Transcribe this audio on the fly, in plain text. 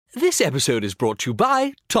This episode is brought to you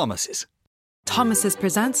by Thomas's. Thomas's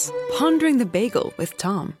presents Pondering the Bagel with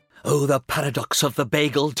Tom. Oh, the paradox of the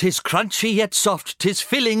bagel. 'Tis crunchy yet soft, 'tis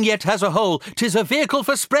filling yet has a hole. 'Tis a vehicle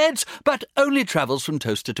for spreads, but only travels from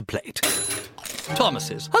toaster to plate.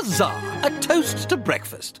 Thomas's, huzzah! A toast to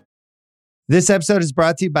breakfast. This episode is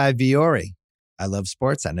brought to you by Vuori. I love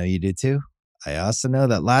sports. I know you do too. I also know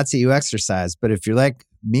that lots of you exercise, but if you're like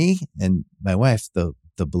me and my wife, the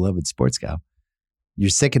beloved sports gal,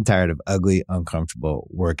 you're sick and tired of ugly, uncomfortable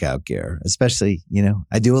workout gear. Especially,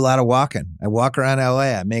 I do a lot of walking. I walk around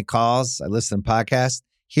LA. I make calls. I listen to podcasts.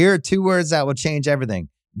 Here are two words that will change everything.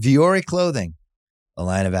 Vuori Clothing, a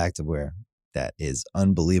line of activewear that is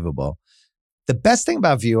unbelievable. The best thing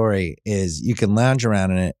about Vuori is you can lounge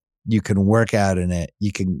around in it. You can work out in it.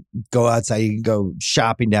 You can go outside. You can go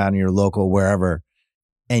shopping down in your local wherever.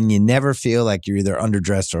 And you never feel like you're either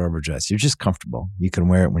underdressed or overdressed. You're just comfortable. You can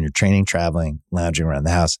wear it when you're training, traveling, lounging around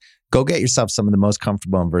the house. Go get yourself some of the most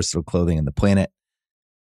comfortable and versatile clothing on the planet.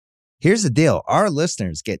 Here's the deal. Our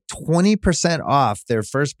listeners get 20% off their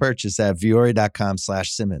first purchase at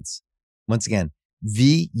vuori.com/Simmons. Once again,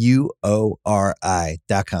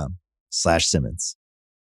 VUORI.com/Simmons.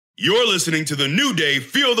 You're listening to The New Day,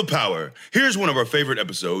 Feel the Power. Here's one of our favorite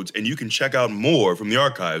episodes, and you can check out more from the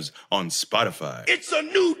archives on Spotify. It's a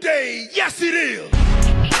new day. Yes, it is.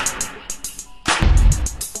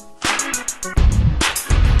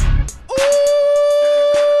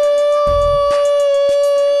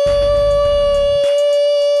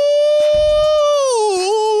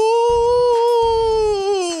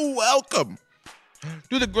 Ooh, welcome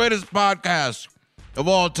to the greatest podcast of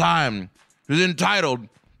all time. It's entitled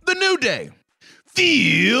The New Day.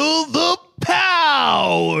 Feel the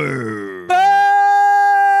power.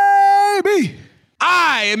 Baby!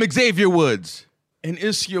 I am Xavier Woods. And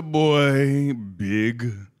it's your boy,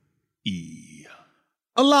 Big E.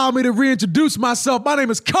 Allow me to reintroduce myself. My name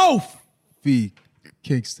is Kofi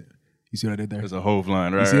Kingston. You see what I did there? There's a Hove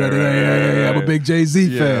line, right? You see what I did there? Yeah. I'm a big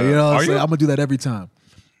Jay-Z fan. You know what I'm saying? you? I'm going to do that every time.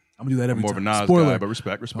 More of a Nas Spoiler. guy, but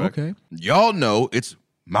respect. Okay. Y'all know it's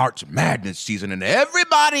March Madness season, and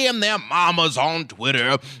everybody and their mamas on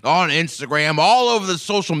Twitter, on Instagram, all over the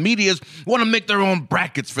social medias want to make their own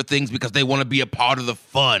brackets for things because they want to be a part of the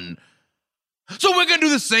fun. So we're going to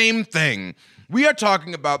do the same thing. We are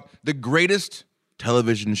talking about the greatest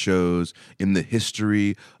television shows in the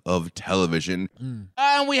history of television.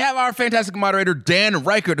 And we have our fantastic moderator, Dan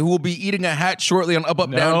Reichert, who will be eating a hat shortly on Up,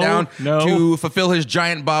 Up, Down, Down to fulfill his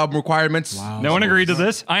giant bob requirements. Wow. No one agreed to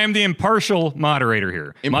this. I am the impartial moderator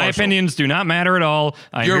here. My opinions do not matter at all.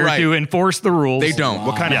 I'm here to enforce the rules. They don't.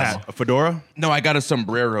 What kind of hat? A fedora? No, I got a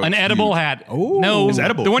sombrero. An edible hat. Ooh. No, it's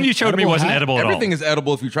edible. The one you showed me wasn't edible at all. Everything is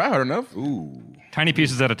edible if you try hard enough. Ooh. Tiny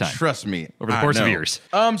pieces at a time. Trust me. Over the course of years.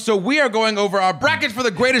 So we are going over our bracket for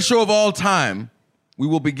the greatest show of all time. We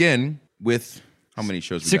will begin with how many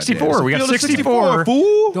shows we 64. got? We got 64.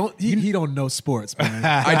 Fool. He don't know sports, man.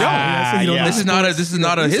 I don't. Yeah. This is not a it's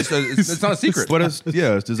not a secret. But it's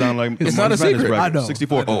designed like It's not a secret. bracket. I know.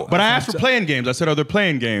 64. I know. But I asked for playing games. I said, are there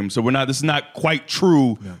playing games? So this is not quite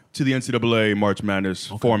true to the NCAA March Madness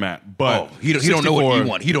format. But he don't know what he 64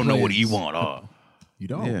 want. He don't know what he want. You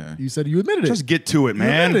don't. Yeah. You said you admitted it. Just get to it, You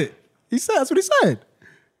man. admitted it. That's what he said.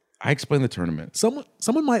 I explained the tournament. Someone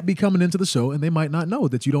might be coming into the show and they might not know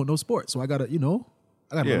that you don't know sports. So I gotta let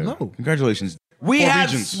them know. Congratulations. We Four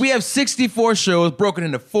have regions. 64 shows broken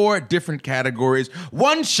into 4 different categories.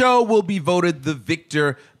 One show will be voted the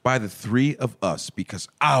victor by the 3 of us because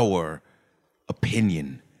our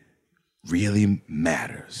opinion really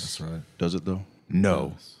matters. That's right. Does it though?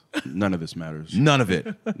 No. None of this matters. None of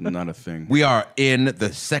it. Not a thing. We are in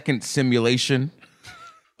the second simulation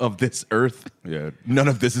of this earth. Yeah. None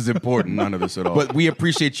of this is important. None of this at all. But we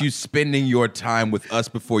appreciate you spending your time with us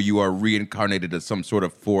before you are reincarnated as some sort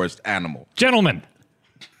of forest animal. Gentlemen,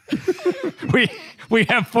 we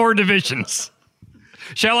have 4 divisions.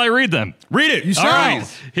 Shall I read them? Read it. You All right.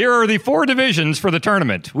 Here are the 4 divisions for the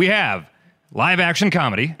tournament. We have live action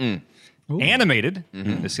comedy, animated.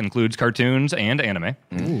 This includes cartoons and anime.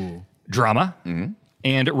 Drama.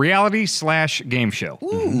 And reality/game show.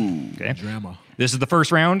 Okay. Drama. This is the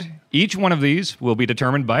first round. Each one of these will be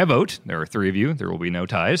determined by a vote. There are 3 of you. There will be no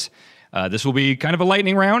ties. This will be kind of a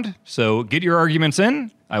lightning round. So get your arguments in.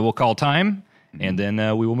 I will call time, and then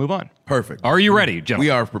we will move on. Perfect. Are you ready, gentlemen? We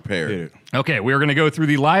are prepared. Okay, we are going to go through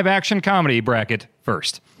the live action comedy bracket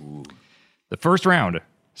first. The first round,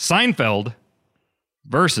 Seinfeld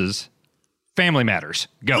versus Family Matters.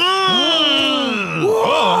 Go.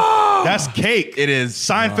 That's cake. It is.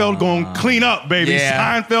 Seinfeld going clean up, baby.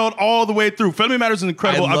 Yeah. Seinfeld all the way through. Family Matters is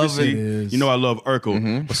incredible. I love Obviously, it. you know I love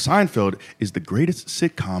Urkel. But Seinfeld is the greatest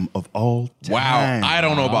sitcom of all time. Wow, I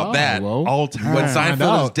don't know about that. well. All time. But Find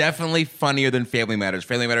Seinfeld is out. definitely funnier than Family Matters.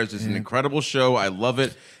 Family Matters is an incredible show. I love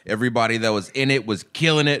it. Everybody that was in it was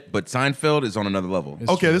killing it, but Seinfeld is on another level.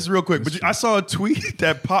 Okay, this is real quick. But I saw a tweet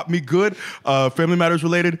that popped me good, Family Matters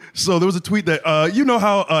related. So there was a tweet that, you know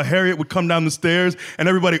how Harriet would come down the stairs and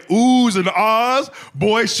everybody oohs and ahs?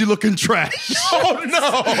 Boy, she looking trash. Oh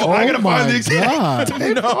no! I gotta find the God.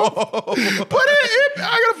 exact. No, but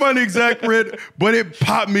I gotta find the exact print. But it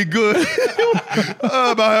popped me good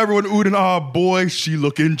about everyone oohed and ah. Boy, she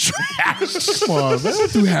looking trash. Come on, man.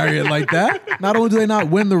 Don't do Harriet like that. Not only do they not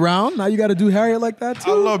win the round, now you got to do Harriet like that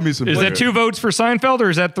too. I love me some. Is that 2 votes for Seinfeld or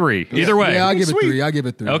is that 3? Either way. Yeah, I'll give it Sweet. 3. I'll give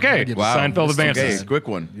it 3. Okay. I'll give it Wow. Seinfeld three. advances. Okay, quick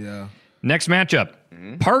one. Yeah. Next matchup: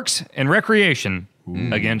 Parks and Recreation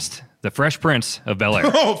against the Fresh Prince of Bel-Air.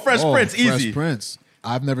 Oh, Fresh Prince, easy. Fresh Prince.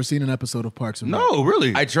 I've never seen an episode of Parks and Rec. No,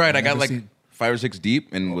 really. I tried. I got never like seen- 5 or 6 deep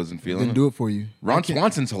and wasn't feeling Didn't it. do it for you. Ron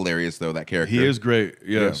Swanson's hilarious though. That character. He is great.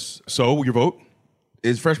 Yes. So your vote?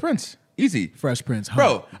 Is Fresh Prince easy? Fresh Prince.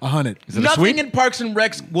 Bro. 100. Nothing sweep? in Parks and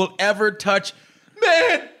Recs will ever touch.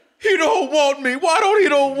 Man, he don't want me. Why don't he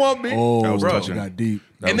don't want me? Oh, That was bro, touching. got deep.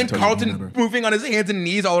 And then That was Carlton touching. moving on his hands and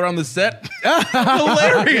knees all around the set.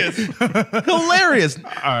 Hilarious. Hilarious. All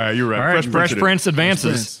right, you're right. All right, Fresh it is. Prince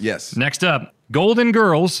advances. Prince. Yes. Next up, Golden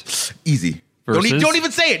Girls Easy. Versus- Don't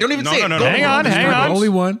even say it. Don't even No, say no, it. no, no. Golden Hang on, Girls. hang The on. only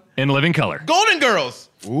one. in Living Color. Golden Girls.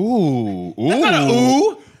 Ooh, ooh. That's not a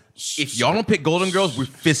ooh. If y'all don't pick Golden Girls, we're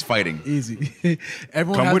fist fighting. Easy.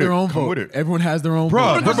 Everyone Come has with their it. own Come vote. with it. Everyone has their own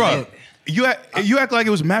Bro, vote. bro. You act like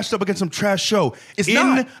it was matched up against some trash show. It's in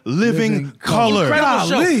not. living Living color. Incredible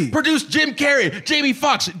Golly. show. Produced Jim Carrey, Jamie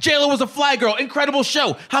Foxx, J-Lo was a fly girl. Incredible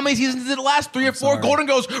show. How many seasons did it last? 3 or 4? sorry. Golden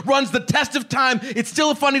Girls runs the test of time. It's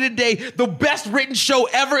still funny today. The best written show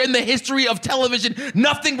ever in the history of television.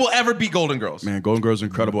 Nothing will ever beat Golden Girls. Man, Golden Girls is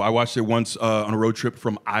incredible. I watched it once on a road trip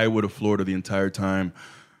from Iowa to Florida the entire time.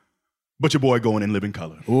 But your boy going in living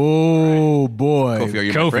color. Oh, boy. Kofi, are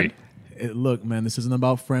you my Kofi. friend? Look, man, this isn't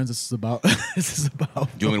about friends. This is about. This is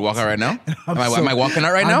about. Do you want me to walk out right now? I'm Am I walking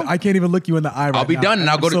out right now? I can't even look you in the eye right now. I'll be done and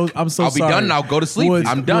I'll go to- I'm so I'll be sorry. done and I'll go to sleep. Woods,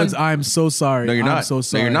 I'm done. Woods, I'm so sorry. No, you're not. I'm so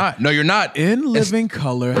sorry. No, you're not. No, you're not. In Living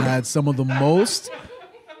Color had some of the most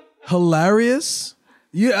hilarious.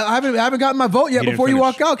 I haven't gotten my vote yet. He didn't Before you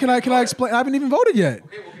finish. walk out, can I explain? I haven't even voted yet.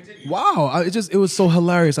 Wow, it was so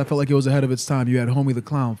hilarious. I felt like it was ahead of its time. You had Homie the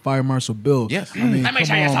Clown, Fire Marshal Bill. Yes. I mean, Let me come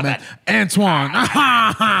show you on, man. something. Antoine.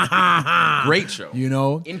 Great show. You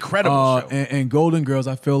know, Incredible show. And Golden Girls,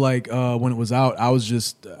 I feel like when it was out, I was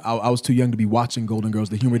just I was too young to be watching Golden Girls.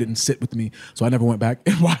 The humor didn't sit with me, so I never went back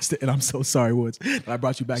and watched it. And I'm so sorry, Woods, that I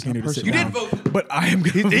brought you back in here to sit You down. did vote. But I am.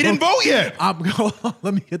 He didn't vote yet. I'm going.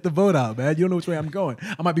 Let me get the vote out, man. You don't know which way I'm going.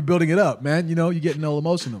 I might be building it up, man. You know, you're getting all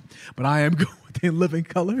emotional, but I am going with In Living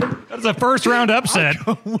Color. That's a first round upset.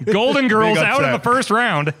 Golden Girls Big out of the upset. first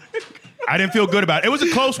round. I didn't feel good about it. It was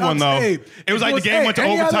a close one, though. Hey, It was if like the game went to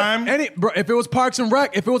overtime. Bro, if it was Parks and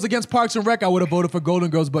Rec, if it was against Parks and Rec, I would have voted for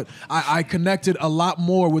Golden Girls. But I connected a lot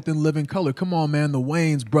more within Living Color. Come on, man, the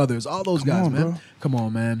Wayans brothers, all those guys, on, man. bro. Come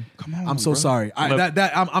on, man. Come on, I'm so bro. sorry. I'm We're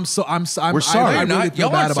sorry. I You're really not. feel Y'all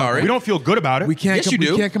bad aren't about sorry. that. We don't feel good about it. We can't. Yes, you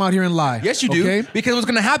do. We can't come out here and lie. Yes, you do. Okay? Because what's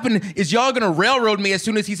going to happen is y'all going to railroad me as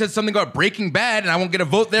soon as he says something about Breaking Bad, and I won't get a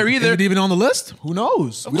vote there Is either. it even on the list? Who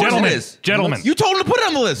knows? Of course Gentlemen, it is. gentlemen. You told him to put it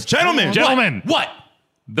on the list. Gentlemen. Gentlemen. What?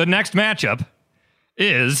 The next matchup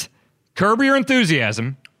is Curb Your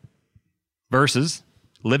Enthusiasm versus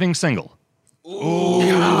Living Single.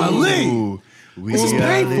 Golly. We This is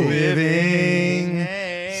painful. living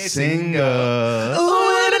single.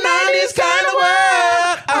 Ooh, in the 90s kind of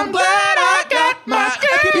world, I'm glad I got my...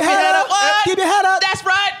 Keep your head up. Keep your head up. That's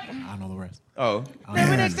right. I don't know the rest. Oh.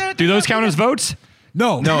 Do those count as votes?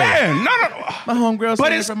 No. Man, no. My homegirl.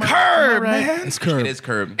 But it's Curb, man. It's Curb. It is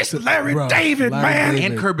Curb. It's Larry Bro, David, Larry man.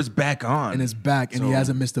 David. And Curb is back on. And it's back, and he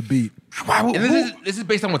hasn't missed a beat. Why, And this is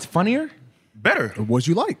based on what's funnier? better. What'd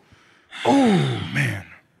you like? Man.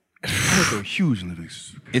 Curb a huge living.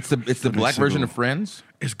 It's the black Single. version of Friends?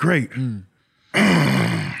 It's great.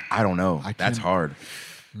 I don't know. That's hard.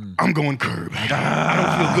 I'm going Curb. I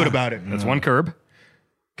don't feel good about it. That's one Curb.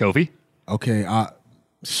 Kofi. Okay,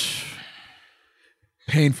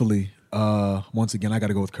 painfully, once again, I got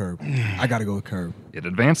to go with Curb. I got to go with Curb. It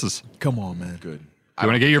advances. Come on, man. Good. You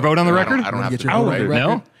want to get your vote on the record? I don't have Get to. your vote on the No?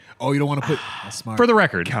 record? Oh, you don't want to put that's smart. For the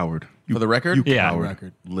record. Coward. For the record? Yeah.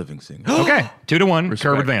 record. Living single. Okay, 2-1.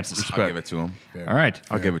 Curve advances. I'll give it to him. All right.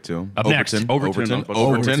 I'll give it to him. Up next. Overton.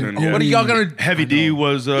 Yeah. What are y'all gonna? Heavy D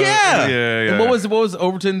was Yeah. yeah. And what was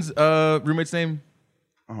Overton's roommate's name?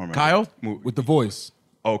 I don't remember. Kyle. With the voice.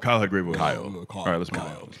 Oh, Kyle had great voice. Kyle. All right, let's move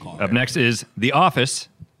on. Up next is The Office,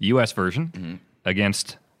 U.S. version,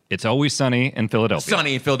 against It's Always Sunny in Philadelphia.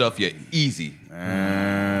 Sunny in Philadelphia. Easy.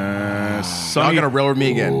 Y'all Sonny, gonna railroad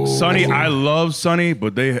me again. Sonny, I love Sonny,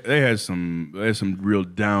 but they had some real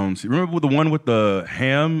downs. Remember the one with the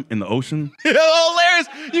ham in the ocean? Hilarious.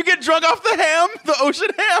 You get drunk off the ham, the ocean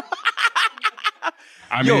ham.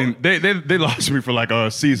 I mean, they lost me for like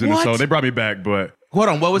a season or so. What? They brought me back, but Hold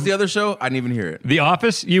on. What was the other show? I didn't even hear it. The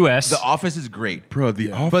Office, U.S. The Office is great. bro,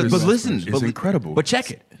 The Office But listen, is incredible. But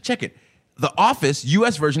check it. The Office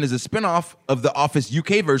U.S. version is a spinoff of the Office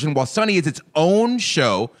UK version, while Sunny is its own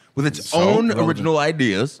show with its own original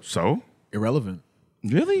ideas. so Irrelevant.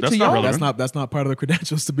 Really? That's To not y'all? relevant. That's not part of the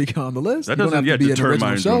credentials to be on the list. that You don't doesn't have to yet be an deter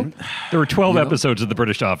my original show. enjoyment. There were 12 episodes of The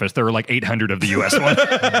British Office. There were like 800 of the U.S. one.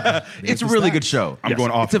 It's a really good show. I'm going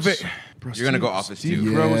Office. It's a You're gonna go Office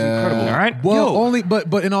too. Bro, it was incredible. All right. Well, Yo. only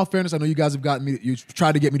but in all fairness, I know you guys have gotten me. You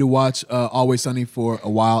tried to get me to watch Always Sunny for a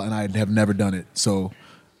while, and I have never done it. So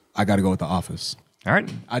I got to go with The Office. All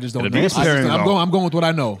right. I just don't It'll know. be I just- pairing, I'm though. going with what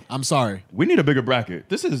I know. I'm sorry. We need a bigger bracket.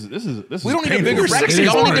 This is We don't need a painful. bigger bracket. It is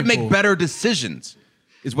Y'all need to painful. make better decisions.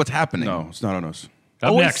 Is what's happening. No, it's not on us. Up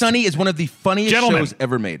Always next. Sunny is one of the funniest Gentlemen. shows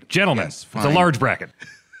ever made. Gentlemen, Yes, it's a fine. large bracket.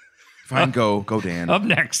 Fine, go Dan. Up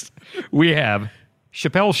next, we have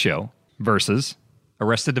Chappelle's Show versus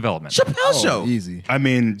Arrested Development. Chappelle Show. Easy. I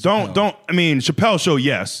mean, Chappelle Show,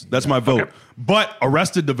 yes, that's my vote. Okay. But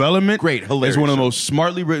Arrested Development, Great, hilarious is one of the show. most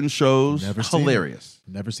smartly written shows. Never seen Hilarious.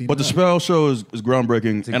 It. Never seen. But the it. Chappelle Show is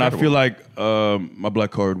groundbreaking, and I incredible. feel like my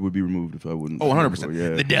black card would be removed if I wouldn't. Oh, 100%. Yeah.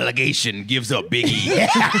 The delegation gives up Biggie.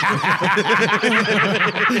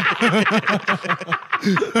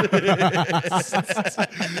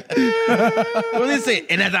 What did they say?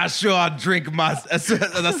 And as I sure I drink as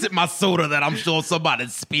I sip my soda that I'm sure somebody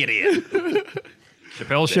spit in.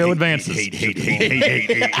 Chappelle's Show advances.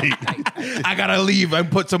 I gotta leave and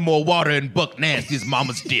put some more water in Buck Nasty's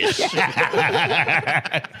mama's dish.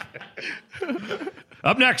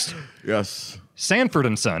 Up next, Yes. Sanford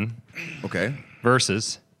and Son Okay.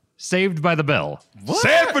 versus Saved by the Bell.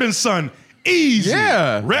 Sanford and Son, easy.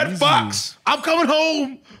 Yeah. Red Fox, I'm coming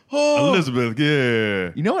home. Oh. Elizabeth.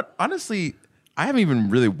 Yeah. You know what? Honestly, I haven't even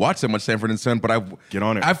really watched that much Sanford and Son, but Get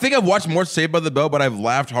on it. I think I've watched more Saved by the Bell, but I've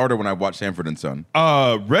laughed harder when I watched Sanford and Son.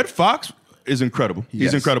 Red Fox is incredible. Yes.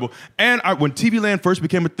 He's incredible. And when TV Land first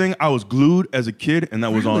became a thing, I was glued as a kid, and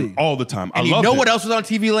that was on Really? all the time. And I you loved know it. what else was on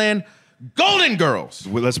TV Land? Golden Girls.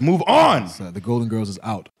 Well, let's move on. The Golden Girls is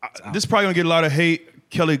out. This is probably gonna get a lot of hate.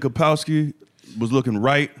 Kelly Kapowski was looking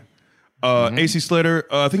right. AC Slater,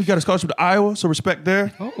 I think he got a scholarship to Iowa, so respect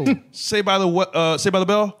there. Oh. Say by the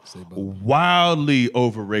Bell, wildly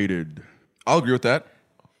overrated. I'll agree with that.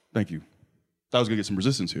 Thank you. Thought I was gonna get some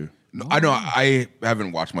resistance here. I know I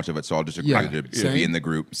haven't watched much of it, so I'll just agree to same. be in the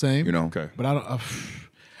group. Same. You know? Okay. But I don't.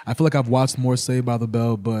 I feel like I've watched more Saved by the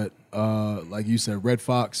Bell, but like you said, Red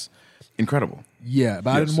Fox. Incredible. Yeah,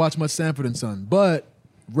 but I didn't watch much Sanford and Son. But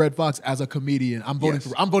Red Fox as a comedian, I'm voting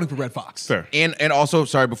Yes. for Red Fox. Fair. And also,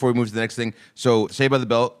 sorry, before we move to the next thing. So Saved by the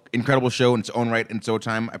Bell, incredible show in its own right, in its own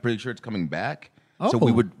time. I'm pretty sure it's coming back. So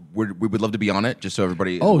we Oh. would love to be on it, just so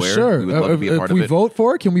everybody is Oh, aware. sure. We would love to be a part if we of it. vote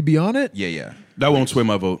for it, can we be on it? Yeah. That won't sway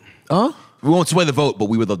my vote. We won't sway the vote, but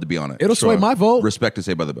we would love to be on it. It'll sway my vote. Respect to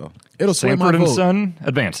Saved by the Bell. It'll sway my Sanford and vote. Son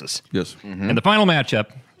advances. Yes. And the final matchup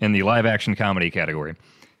in the live action comedy category,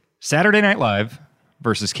 Saturday Night Live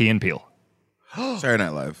versus Key and Peele. Saturday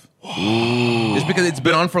Night Live. Just because it's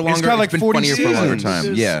been on for longer, kinda like been 40 funnier for a longer seasons.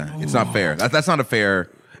 time. Yeah, it's not fair. That's not a fair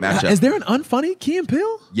matchup. Is there an unfunny Key and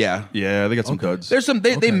Peele? Yeah. Yeah, they got some duds. There's some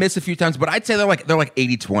they miss a few times, but I'd say they're like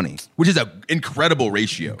 80-20, which is an incredible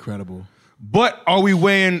ratio. Incredible. But are we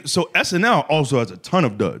weighing? So SNL also has a ton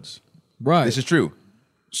of duds. Right. This is true.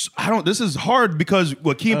 This is hard because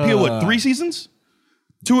Key and Peele, 3 seasons?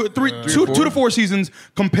 Two to 4 seasons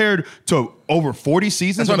compared to over 40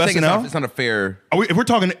 seasons That's what of I'm saying. SNL. It's not a fair. If we're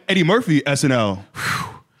talking Eddie Murphy SNL,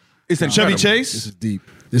 It's Chevy incredible. This Chase, is deep.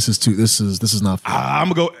 This is not fair. I'm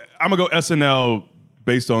gonna go SNL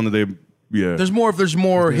based on There's more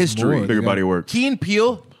history. more. bigger body of work. Key and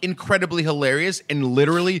Peele, incredibly hilarious and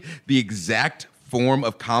literally the exact form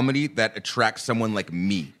of comedy that attracts someone like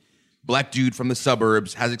me. Black dude from the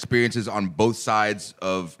suburbs, has experiences on both sides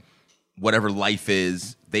of whatever life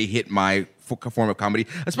is. They hit my form of comedy,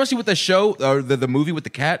 especially with the show, the movie with the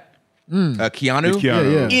cat. Keanu.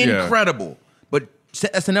 Keanu. Yeah. Incredible. But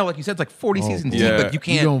SNL, like you said, it's like 40 seasons yeah. deep, but you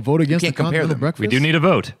can't. You don't vote against you the can't compare Continental them. Breakfast? We do need a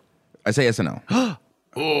vote. I say SNL.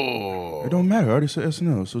 It don't matter. I already said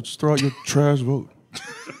SNL, so just throw out your trash vote.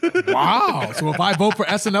 Wow. So if I vote for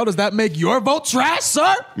SNL, does that make your vote trash,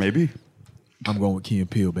 sir? Maybe. I'm going with Key and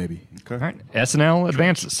Peele, baby. All right. SNL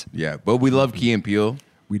advances. Yeah, but we love Key and Peele.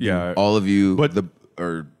 We do. Yeah. All of you But-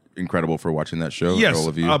 are incredible for watching that show. Yes, all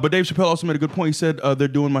of you. but Dave Chappelle also made a good point. He said they're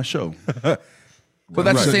doing my show. But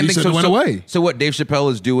that's the same He thing. should've went away. So what? Dave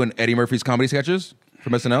Chappelle is doing Eddie Murphy's comedy sketches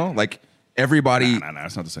from SNL. Like everybody, Nah,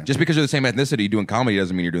 that's not the same. just because you're the same ethnicity, doing comedy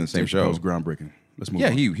doesn't mean you're doing the same Dave show. Chappelle's groundbreaking. Let's move Yeah,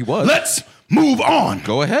 on. he was. Let's move on.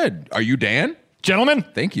 Go ahead. Are you Dan? Gentlemen,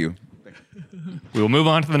 Thank you. we will move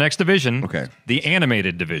on to the next division. Okay. The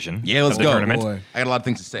animated division. Yeah, let's of the go. Tournament. Boy. I got a lot of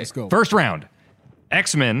things to say. Let's go. First round.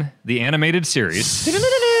 X-Men, the animated series. I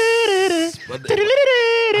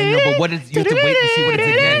know, but what is? You have to wait and see what it's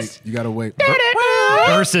against. You got to wait.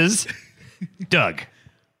 versus Doug.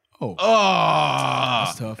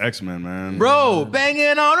 That's tough. X-Men, man. Bro,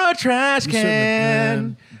 banging on a trash shouldn't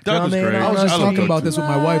can. Doug was Drumming great. on I was just I love talking Doug about too. this with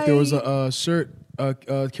my wife. There was a shirt,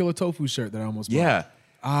 a Killer Tofu shirt that I almost bought. Yeah.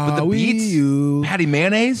 But the Ah, beats, you. Patty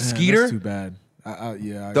Mayonnaise, Man, Skeeter. That's too bad.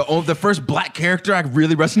 Yeah. The first black character I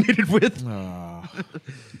really resonated with.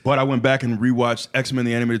 But I went back and rewatched X-Men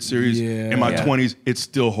the animated series Yeah. in my Yeah. 20s. It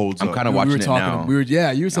still holds I'm up. kind of we watching were it talking. now.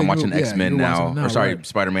 You were saying I'm watching you were- X-Men you were now. watching it Or sorry, right.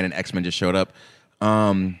 Spider-Man and X-Men just showed up.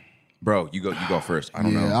 Bro, you go first. I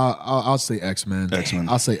don't Yeah, know. I'll say X-Men. X-Men.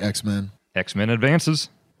 I'll say X-Men. X-Men advances.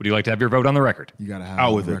 Would you like to have your vote on the record? You gotta have Out it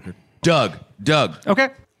on with the it. record. Doug. Okay.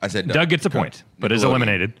 I said Doug gets a point, but is Nickelodeon.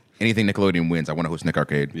 eliminated. Anything Nickelodeon wins, I want to host Nick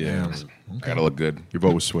Arcade. Yeah. I gotta look good. Your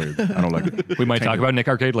vote was swayed. I don't like it. We might talk about Nick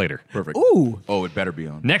Arcade later. Perfect. Ooh. Oh, it better be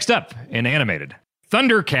on. Next up, in animated,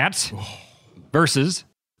 Thundercats versus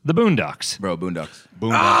the Boondocks. Bro, Boondocks.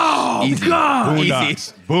 Boondocks. Easy.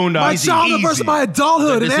 Boondocks. Boondocks. My childhood versus my adulthood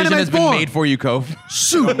The in decision anime has been form. made for you, Cove.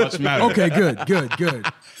 Shoot. Much matter. Okay, good.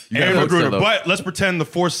 Aaron vote Magruder. still, though. But let's pretend the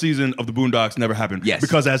fourth season of the Boondocks never happened. Yes.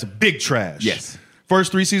 Because that's big trash. Yes.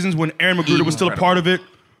 First 3 seasons when Aaron Magruder was still a part of it,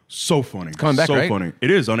 so funny. coming back, so right? funny. It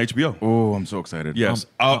is on HBO. Oh, I'm so excited. Yes.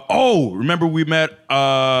 Remember we met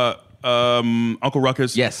Uncle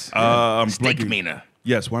Ruckus? Yes. I'm Steak blanking- Mina.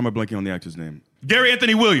 Yes. Why am I blanking on the actor's name? Gary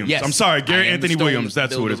Anthony Williams. Yes. I'm sorry, I Gary am Anthony the Williams. stone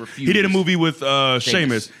That's who it is. builder He did a refused. movie with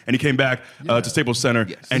Seamus, and he came back to Staples Center,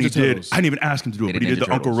 Yes. and he Ninja did. Turtles. I didn't even ask him to do it, They but he did did the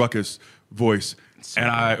Ninja Uncle Turtles. Ruckus voice,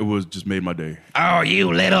 and it was just made my day. Oh,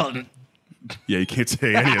 you little. Yeah, you can't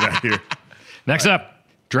say any of that here. Next up,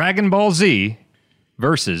 Dragon Ball Z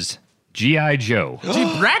versus G.I. Joe.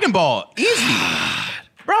 Gee, Dragon Ball. Easy.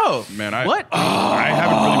 Bro. Man, What? I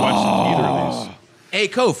haven't really watched either of these. Hey,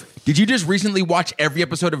 Kof, did you just recently watch every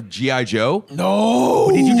episode of G.I. Joe? No.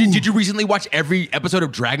 Did you recently watch every episode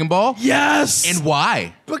of Dragon Ball? Yes. And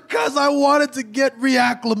why? because I wanted to get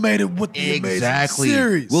reacclimated with the Exactly. amazing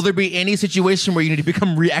series. Will there be any situation where you need to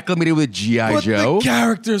become reacclimated with G.I. But Joe? the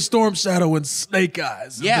characters Storm Shadow and Snake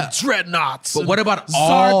Eyes, and Yeah. the Dreadnoughts. But what and about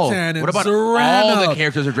all? Zartan and What about Zorana. all the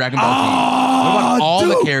characters of Dragon Ball Z? What about all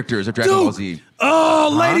the characters of Dragon Ball Z?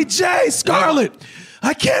 Oh, Lady J, Scarlet.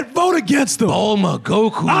 I can't vote against them. Bulma,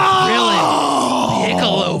 Goku, Krillin,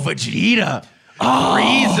 Piccolo, Vegeta,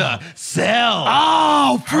 Frieza,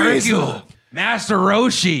 Cell, Hercule, Master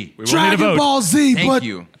Roshi. We will need a Dragon vote. Ball Z, Thank but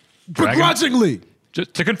you. begrudgingly.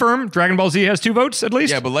 Just to confirm, Dragon Ball Z has 2 votes at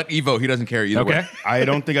least? Yeah, but let Evo. He doesn't care either Okay. way. I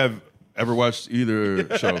don't think I've ever watched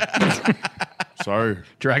either show. Sorry.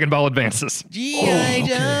 Dragon Ball advances. G.I.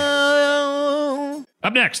 Joe.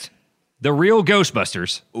 Up next, The Real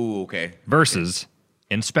Ghostbusters Ooh, okay. versus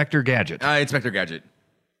Inspector Gadget. Inspector Gadget.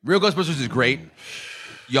 Real Ghostbusters is great.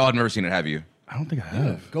 Y'all have never seen it, have you? I don't think I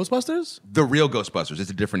have. Ghostbusters? The Real Ghostbusters. It's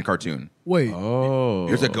a different cartoon. Wait.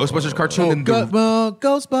 There's a Ghostbusters cartoon. and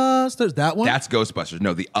Ghostbusters. That one? that's Ghostbusters.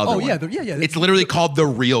 No, the other Oh, one. yeah, yeah. It's literally called The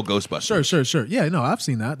Real Ghostbusters. Sure. Yeah, no, I've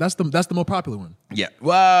seen that. That's the more popular one. Yeah.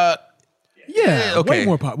 Well, Yeah, okay. way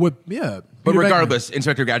more popular. Yeah. but Peter regardless,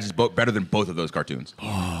 Inspector Gadget is better than both of those cartoons.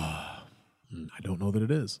 Venkman. I don't know that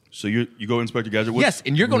it is. So you go Inspector Gadget? What's- Yes,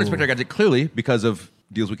 and you're going to Inspector Gadget clearly because of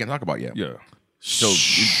deals we can't talk about yet. Yeah. So,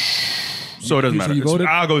 So it doesn't So matter. you voted?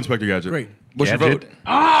 I'll go Inspector Gadget. Great. what's your Gadget. vote?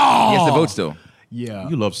 Oh! He has to vote still. Yeah.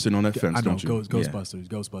 You love sitting on that fence, I know. don't you? Ghostbusters.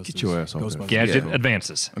 Ghostbusters. Get your ass off there. Ghostbusters. Gadget Yeah.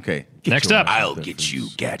 advances. Okay. Next up, I'll get you,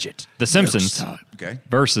 Gadget. The Simpsons Okay.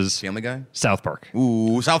 versus Family Guy? South Park.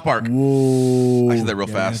 Ooh, South Park. Whoa. I said that real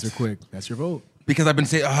Yeah, fast. Answer quick. That's your vote. Because I've been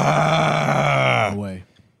saying, No way.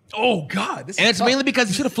 Oh, God. And it's mainly because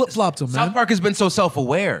You should have flip-flopped them, South man. Park has been so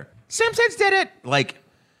self-aware. Simpsons did it. Like,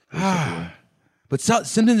 but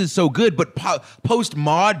Simpsons is so good, but post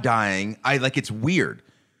Maude dying, it's weird.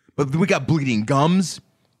 But we got Bleeding Gums.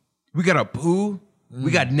 We got Apu.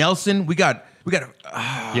 We got Nelson. We got. You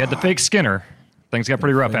had the fake Skinner. Things got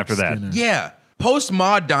pretty rough after that. Yeah. Post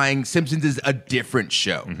Maude dying, Simpsons is a different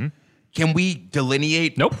show. Can we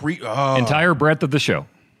delineate? Nope. Entire breadth of the show.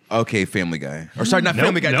 Okay, Family Guy. Or sorry, not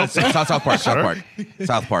Family Guy. Nope. South Park.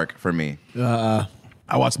 South Park for me.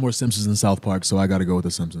 I watched more Simpsons than South Park, so I got to go with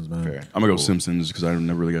the Simpsons, man. Fair. I'm gonna go Simpsons because I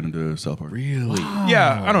never really got into South Park. Really?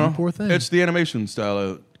 Yeah, I don't know. Poor thing. It's the animation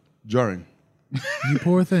style jarring. You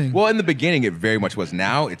poor thing. Well, in the beginning, it very much was.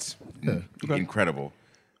 Now it's incredible.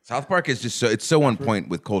 South Park is just it's so on point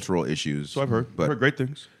with cultural issues. So I've heard. But I've heard great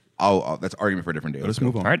things. that's argument for a different day. Let's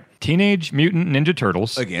move on. All right. Teenage Mutant Ninja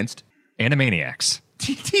Turtles. Against Animaniacs.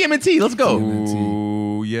 TMNT. Let's go.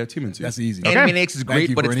 Ooh, yeah, TMNT. That's easy. Okay. Animaniacs is great,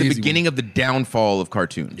 you but for it's an the easy beginning of the downfall of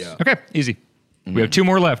cartoons. Yeah. Okay, easy. We have 2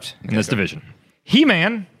 more left in this division.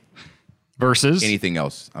 He-Man versus Anything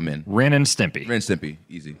else, I'm in. Ren and Stimpy. Ren and Stimpy,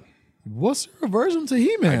 easy. What's your aversion to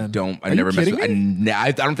He-Man? I never messed with. me? I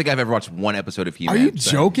don't think I've ever watched one episode of He-Man. Are you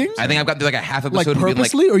joking? I think I've got through like a half Like episode of being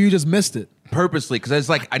purposely, or you just missed it? purposely because it's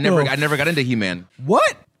like I never got into He-Man.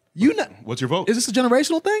 What? You not? What's your vote? Is this a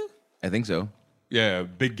generational thing? I think so. Yeah,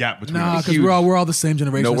 big gap between Nah, us. because we're all the same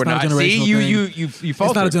generation. No, It's we're not. A not. See, generational you thing. you It's not a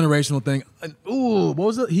faltered. generational thing. Ooh, what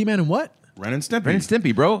was it? He-Man and what? Ren and Stimpy. Ren and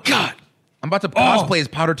Stimpy, bro. God, I'm about to cosplay as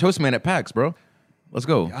Powder Toast Man at PAX, bro. Let's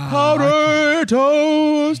go. Powder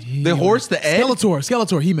toast. The horse, the egg.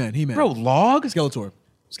 Skeletor, He-Man. Bro, log. Skeletor,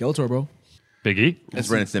 bro. Big E. It's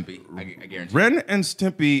Ren and Stimpy. I guarantee. Ren and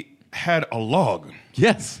Stimpy had a log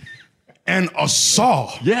Yes. and a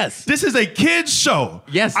saw. Yes. This is a kid's show.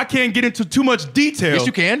 Yes. I can't get into too much detail. Yes,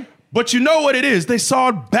 you can. But you know what it is. They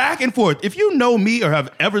sawed back and forth. If you know me or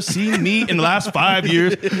have ever seen me in the last 5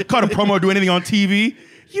 years, caught a promo or do anything on TV,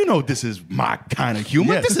 you know this is my kind of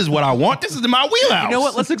humor. Yes. This is what I want. This is my wheelhouse. You know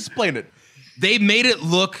what? Let's explain it. They made it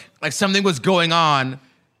look like something was going on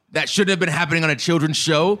that shouldn't have been happening on a children's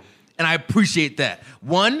show, and I appreciate that.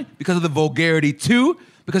 1, because of the vulgarity. 2,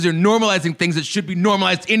 because you're normalizing things that should be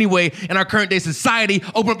normalized anyway in our current day society.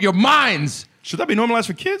 Open up your minds. Should that be normalized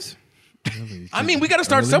for kids? I mean, we got to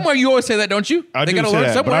start somewhere. You always say that, don't you? I they do got to say learn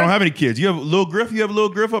that, somewhere. but I don't have any kids. You have Lil Griff? You have Lil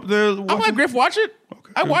Griff up there? I'm like, Griff, watch it.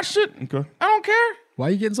 Okay, I good. watched it. Okay. I don't care. Why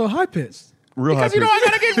are you getting so high pitched? Real Because high you know I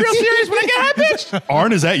got to get real serious when I get high pitched.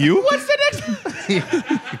 Arn, is that you? What's the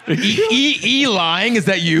next? E lying, is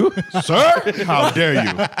that you? Sir? How dare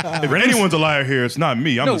you? If anyone's a liar here, it's not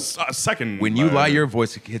me. I'm No. the second. When you liar. lie, your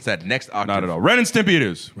voice hits that next octave. Not at all. Ren and Stimpy it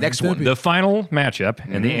is. Next one. The final matchup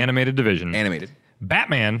in the animated division. Animated.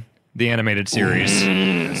 Batman, the animated series,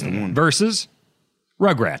 versus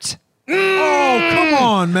Rugrats. Oh, come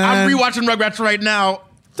on, man. I'm rewatching Rugrats right now.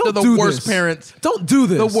 Don't They're do the worst this. parents. Don't do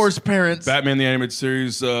this. The worst parents. Batman the Animated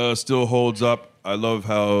Series still holds up. I love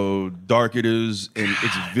how dark it is in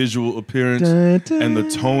its visual appearance and the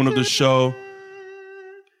tone of the show.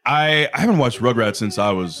 I haven't watched Rugrats since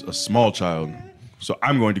I was a small child, so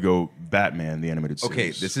I'm going to go Batman the Animated Series.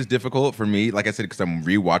 Okay, this is difficult for me, like I said, because I'm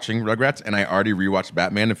rewatching Rugrats, and I already rewatched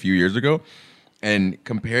Batman a few years ago, and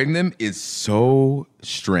comparing them is so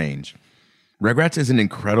strange. Rugrats is an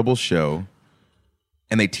incredible show,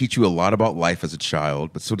 and they teach you a lot about life as a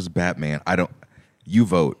child, but so does Batman. You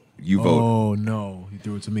vote. You vote. Oh no, you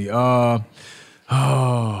threw it to me. Oh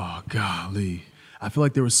golly, I feel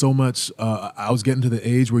like there was so much. I was getting to the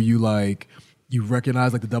age where you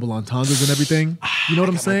recognize like the double entendres and everything. You know what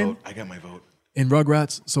I'm saying? I got my vote. In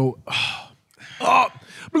Rugrats, so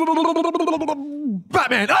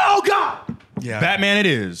Batman. Oh God. Yeah. Batman it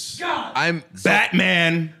is.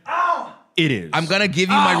 Batman it is. I'm gonna give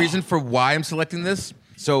you my reason for why I'm selecting this.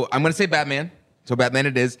 So I'm gonna say Batman. So Batman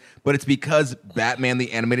it is, but it's because Batman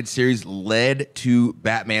the Animated Series led to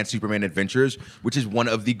Batman Superman Adventures, which is one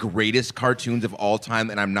of the greatest cartoons of all time,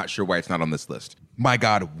 and I'm not sure why it's not on this list. My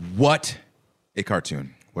God, what a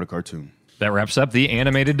cartoon. What a cartoon. That wraps up the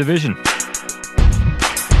animated division.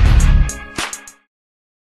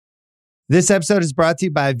 This episode is brought to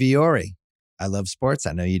you by Viore. I love sports.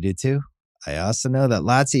 I know you do too. I also know that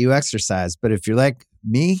lots of you exercise, but if you're like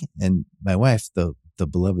me and my wife, the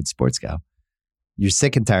beloved sports gal, you're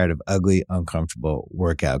sick and tired of ugly, uncomfortable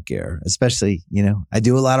workout gear. Especially, I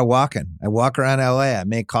do a lot of walking. I walk around LA. I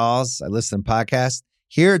make calls. I listen to podcasts.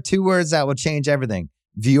 Here are 2 words that will change everything.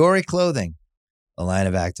 Viore Clothing, a line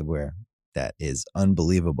of activewear that is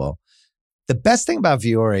unbelievable. The best thing about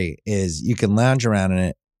Viore is you can lounge around in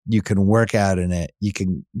it. You can work out in it. You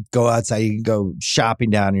can go outside. You can go shopping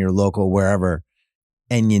down in your local wherever.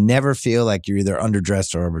 And you never feel like you're either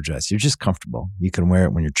underdressed or overdressed. You're just comfortable. You can wear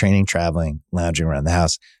it when you're training, traveling, lounging around the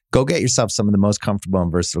house. Go get yourself some of the most comfortable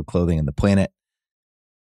and versatile clothing on the planet.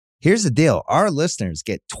 Here's the deal. Our listeners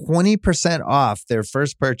get 20% off their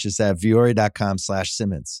first purchase at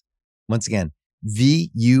Vuori.com/Simmons. Once again,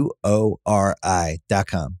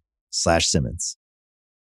 VUORI.com/Simmons.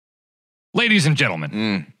 Ladies and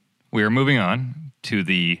gentlemen, we are moving on to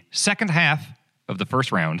the second half of the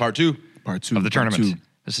first round Part two. of the tournament.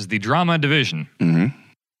 This is the drama division.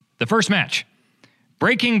 The first match,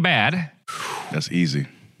 Breaking Bad That's easy.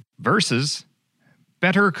 versus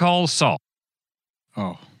Better Call Saul.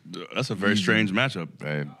 Oh, That's a very strange matchup.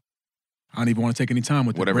 Right. I don't even want to take any time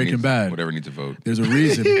with Whatever Breaking needs, Bad. Whatever needs a vote. There's a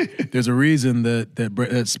reason. There's a reason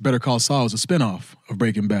that's Better Call Saul is a spinoff of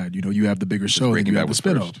Breaking Bad. You know, you have the bigger show, and Breaking you Bad have the was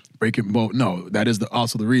spinoff. first. No, that is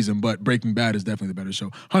also the reason. But Breaking Bad is definitely the better show.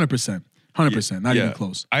 100%, not even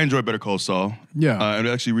close. I enjoy Better Call Saul. Yeah. And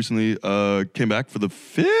it actually recently came back for the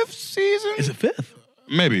 5th season. Is it fifth?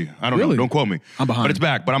 Maybe. I don't know. Really? Don't quote me. I'm behind. But it's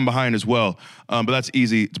back, but I'm behind as well. But that's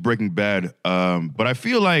easy. It's Breaking Bad. But I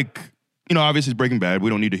feel like, obviously it's Breaking Bad. We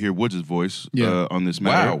don't need to hear Woods' voice on this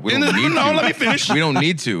matter. Wow. We don't need No, to. let me finish. We don't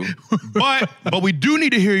need to. but we do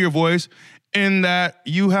need to hear your voice in that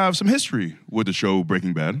you have some history with the show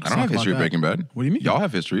Breaking Bad. I don't have about history of that. Breaking Bad. What do you mean? Y'all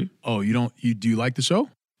have history. Oh, you don't? Do you like the show?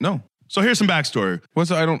 No. So here's some backstory.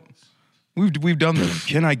 I don't. We've done this.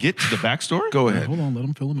 Can I get to the backstory? Go ahead. Hold on, let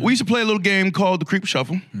him fill him in. We used to play a little game called the Creep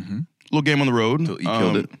Shuffle. Little game on the road. So you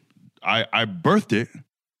killed it. I birthed it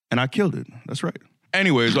and I killed it. That's right.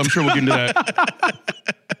 Anyways, I'm sure we'll get into that.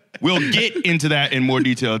 We'll get into that in more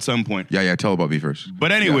detail at some point. Yeah. Tell about me first.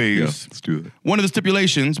 But anyways, Yeah, let's do it. one of the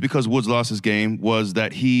stipulations, because Woods lost his game, was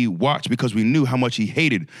that he watched because we knew how much he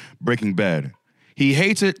hated Breaking Bad. He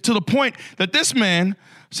hates it to the point that this man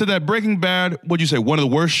said that Breaking Bad, what'd you say, one of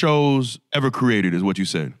the worst shows ever created is what you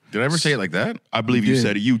said. Did I ever say it like that? I believe you did.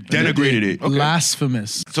 said it. You denigrated it.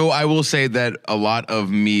 Blasphemous. So I will say that a lot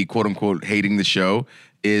of me, quote unquote, hating the show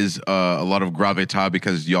is a lot of gravitas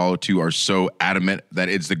because y'all two are so adamant that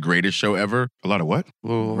it's the greatest show ever. A lot of what? A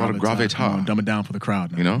lot of Come on, gravitas. dumb it down for the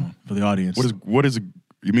crowd. Now, You know? come on, for the audience. What is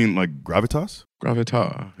you mean like gravitas?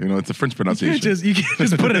 Gravitas. It's a French You pronunciation. can't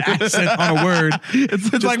just put an accent on a word. It's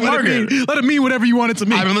Just like let Margaret. let it mean whatever you want it to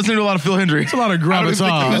mean. I've been listening to a lot of Phil Hendry. It's a lot of gravitas.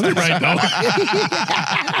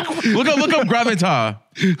 Look up gravitas.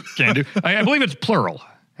 Can do. I believe it's plural.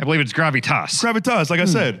 I believe it's gravitas. Gravitas, like I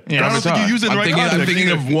said. Yeah, I don't think you use it in the right context. I'm thinking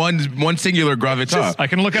of one singular gravitas. I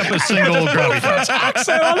can look up a single gravitas.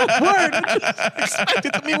 accent on a word. Expect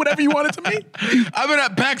it to mean whatever you want it to mean. I've been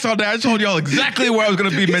at PAX all day. I told y'all exactly where I was going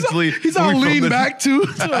to be mentally. He's all moving from lean this. back too.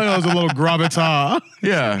 That was a little gravitas.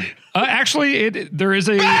 Yeah. Actually, there is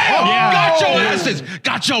a Got your asses.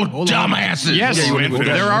 Got your dumb asses. Yes, Yeah, you went for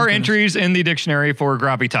that. there are entries in the dictionary for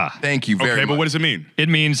gravitas. Thank you very Okay, much. but what does it mean? It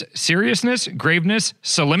means seriousness, graveness,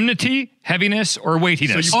 solemnity, heaviness, or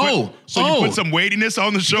weightiness. You put some weightiness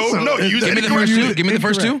on the show? No, you used Give me it the first incorrectly. two. Give me the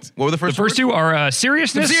first two. Incorrect. What were the The first first two are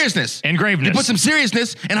seriousness, Some seriousness. and graveness. You put some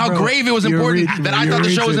seriousness and how Bro, grave it was you're important reaching, that I you're thought the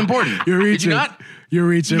show was reaching. important. You're Did reaching. you not? You're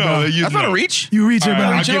reaching. No, bro. you That's not a no. reach. You reaching. All right,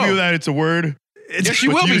 bro. I'll give Joe. you that. It's a word. Yes,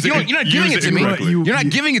 you will be. You're not giving it to me. incorrectly. You- You're not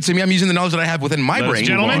giving it to me. I'm using the knowledge that I have within my Let us brain. move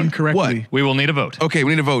Gentlemen, on. Incorrectly. What? We will need a vote. Okay,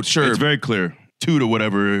 we need a vote. Sure. It's very clear. 2 to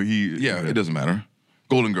whatever he. Yeah, it doesn't matter.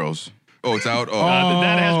 Golden Girls. Oh, it's out. Oh,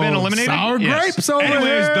 That has been eliminated. Sour Yes. grapes over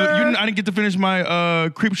Anyways, here. I didn't get to finish my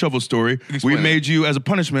Creep Shovel story. Explain We made you, as a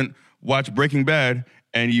punishment, watch Breaking Bad,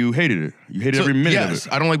 and you hated it. You hated every minute yes,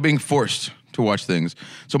 of it. I don't like being forced to watch things.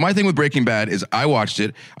 So my thing with Breaking Bad is I watched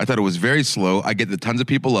it. I thought it was very slow. I get that tons of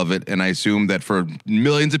people love it, and I assume that for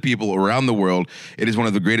millions of people around the world, it is one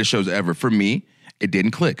of the greatest shows ever. For me, it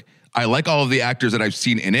didn't click. I like all of the actors that I've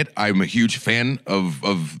seen in it. I'm a huge fan of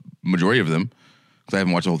majority of them because I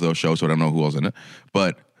haven't watched the whole show, so I don't know who else in it.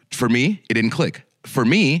 But for me, it didn't click. For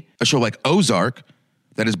me, a show like Ozark,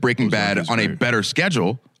 that is Breaking Bad is on a great. better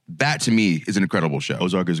schedule, that to me is an incredible show.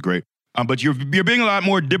 Ozark is great. But you're being a lot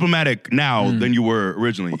more diplomatic now than you were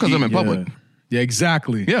originally. Because I'm in public. Yeah,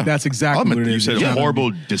 exactly. Yeah. That's exactly what it You is. said Yeah.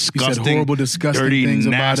 horrible, You disgusting, said horrible, disgusting dirty, things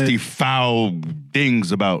about nasty, it. foul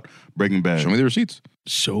things about Breaking Bad. Show me the receipts.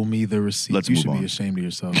 Show me the receipt. Let's you move should on. be ashamed of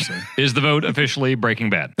yourself, sir. Is the vote officially Breaking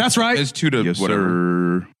Bad? That's right. It's 2 to Yes,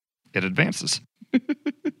 whatever. sir. It advances.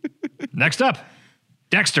 Next up,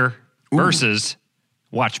 Dexter versus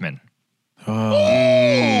Watchmen.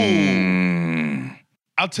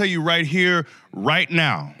 I'll tell you right here, right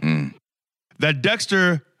now, that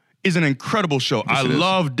Dexter is an incredible show. I it is.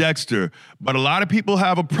 love Dexter, but a lot of people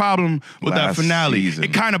have a problem with Last that finale. season.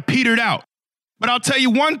 It kind of petered out. But I'll tell you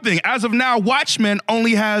one thing. As of now, Watchmen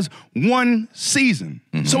only has 1 season.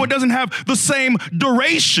 So it doesn't have the same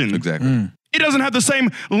duration. Exactly. It doesn't have the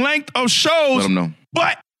same length of shows. Let 'em know.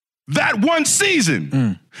 But that 1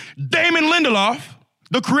 season, Damon Lindelof,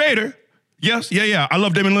 the creator, Yes, yeah. I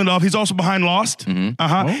love Damon Lindelof. He's also behind Lost.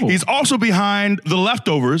 Oh. He's also behind The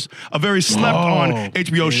Leftovers, a very slept-on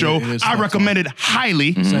HBO show. it is I slept recommend it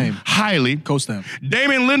highly. Same. Highly. Co-stamp.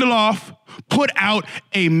 Damon Lindelof put out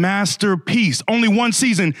a masterpiece. Only one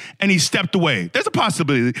season, and he stepped away. There's a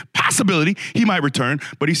possibility he might return,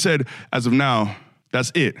 but he said, as of now,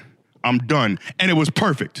 that's it. I'm done. And it was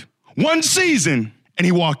perfect. One season, and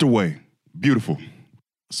he walked away. Beautiful.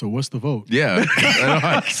 So what's the vote? Yeah.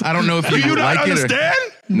 I don't know if Do you not like it. understand?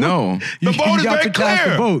 No. The vote is got very to cast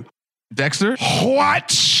clear. the vote. Dexter?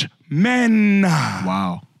 Watchmen.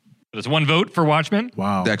 Wow. There's one vote for Watchmen.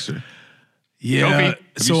 Wow. Dexter. Yeah. Kofi,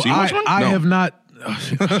 So you seen Watchmen? I No. have not.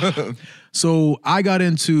 So I got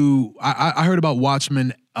into. I heard about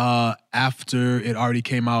Watchmen after it already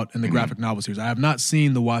came out in the graphic novel series. I have not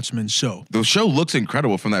seen the Watchmen show. The show looks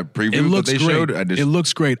incredible from that preview It looks that they great. showed. It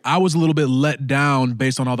looks great. I was a little bit let down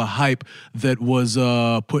based on all the hype that was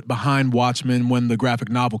put behind Watchmen when the graphic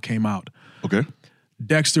novel came out. Okay.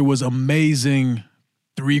 Dexter was amazing.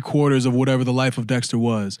 3/4 of whatever the life of Dexter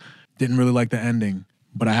was. Didn't really like the ending,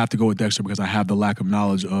 but I have to go with Dexter because I have the lack of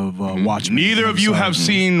knowledge of Watchmen. Neither of you So- have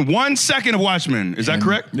seen 1 second of Watchmen. Is that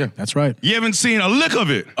correct? Yeah. That's right. You haven't seen a lick of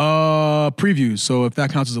it. Previews. So if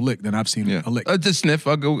that counts as a lick, then I've seen Yeah. a lick. It's a sniff.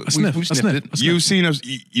 I'll go. sniff, We a sniffed sniff, it. a sniff. You've seen us.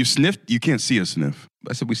 You sniffed. You can't see a sniff.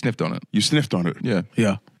 I said we sniffed on it. You sniffed on it. Yeah.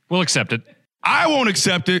 Yeah. We'll accept it. I won't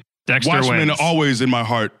accept it. Dexter Watchmen wins. always in my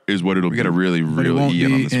heart is what it'll We be. got to really, But it really won't eat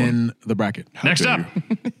in on be this one. in the bracket. Next dare up,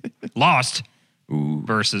 Lost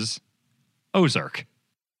versus Ozark.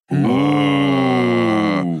 I'm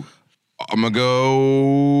gonna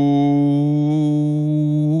go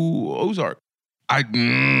Ozark.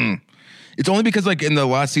 It's only because like in the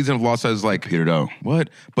last season of Lost, I was like, Petered out. what?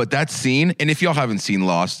 But that scene, and if y'all haven't seen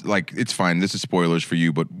Lost, like it's fine. This is spoilers for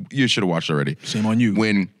you, but you should have watched already. Shame on you.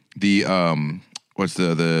 When the what's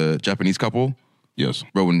the Japanese couple? Yes.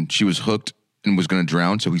 Bro, when she was hooked and was gonna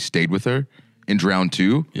drown, so he stayed with her and drowned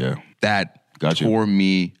too. Yeah. That Gotcha. tore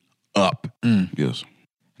me up. Yes.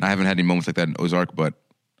 I haven't had any moments like that in Ozark, but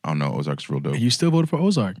I don't know. Ozark's real dope. You still voted for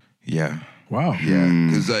Ozark. Yeah. Wow. Yeah.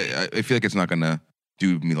 Because I feel like it's not going to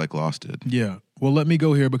do me like Lost did. Yeah. Well, let me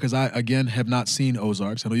go here because I, again, have not seen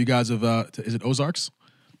Ozarks. I know you guys have, is it Ozarks?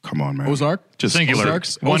 Come on, man. Ozark? Just Singular.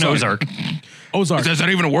 Ozarks? One Ozark. Ozark. Ozark. Is that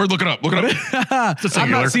even a word? Look it up. Look it up. It's a I've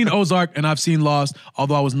singular. not seen Ozark and I've seen Lost,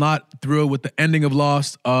 although I was not thrilled with the ending of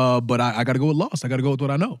Lost. But I got to go with Lost. I got to go with what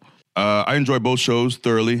I know. I enjoy both shows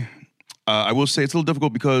thoroughly. I will say it's a little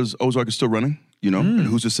difficult because Ozark is still running, you know, and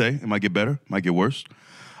who's to say? It might get better, might get worse.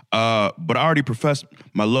 But I already professed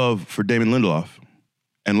my love for Damon Lindelof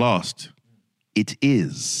and Lost. It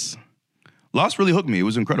is. Lost really hooked me. It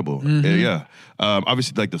was incredible. Yeah.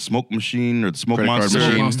 Obviously, like the smoke machine or the smoke Credit card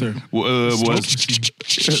monster. machine. Was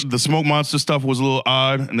the smoke monster stuff was a little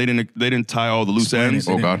odd, and they didn't tie all the loose ends.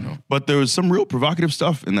 Oh, God, no. But there was some real provocative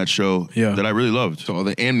stuff in that show that I really loved. So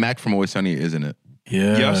the Ann Mac from Always Sunny is in it.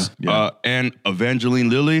 Yeah. Yes, and Evangeline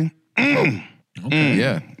Lilly.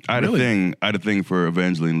 Yeah. I had a thing for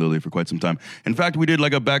Evangeline Lilly for quite some time. In fact, we did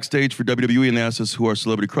like a backstage for WWE, and they asked us who our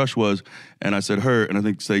celebrity crush was, and I said her, and I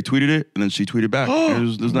think they tweeted it, and then she tweeted back. And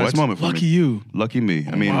it was a nice What? moment for me. Lucky you. Lucky me.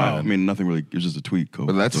 I mean, I mean, nothing really. It was just a tweet. Cole.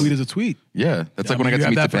 But that's Tweet is a tweet. yeah. That's like when I mean, got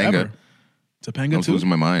to you meet have that Topanga. forever. I Topanga was too? losing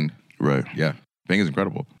my mind. right. Yeah. Topanga's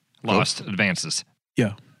incredible. Lost advances.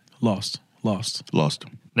 Yeah. Lost. Lost.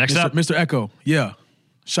 Next up, Mr. Echo. Yeah.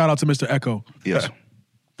 Shout out to Mr. Echo. Yes.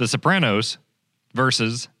 The Sopranos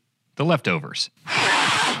versus The Leftovers.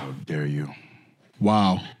 How dare you?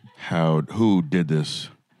 Wow. Who did this?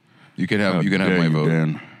 You can have How my dare you, vote.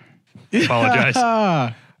 Dan? Apologize.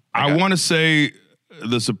 I want to say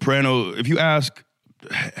The Soprano. If you ask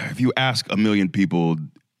a million people,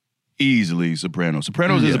 easily Sopranos.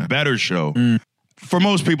 Sopranos is a better show. For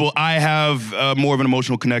most people, I have more of an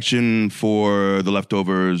emotional connection for The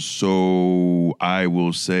Leftovers, so I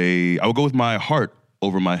will go with my heart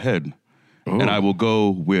over my head, and I will go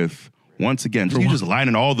with. Once again, you just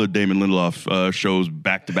lining all the Damon Lindelof shows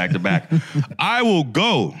back to back to back. I will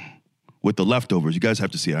go with The Leftovers. You guys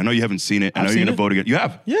have to see it. I know you haven't seen it. I know you're seen going to it. vote again. You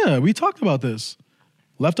have? Yeah, we talked about this.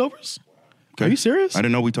 Leftovers? Okay. Are you serious? I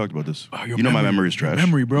didn't know we talked about this. Your You know my memory is trash.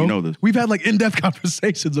 Memory, bro. You know this. We've had like in-depth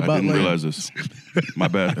conversations I about didn't like. realize this. My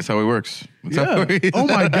bad. That's how it works. That's how Yeah. it- Oh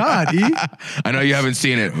my God, E. I know you haven't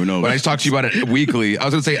seen it. Who knows? But I talk to you about it weekly. I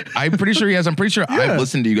was going to say, I'm pretty sure he has. I'm pretty sure I've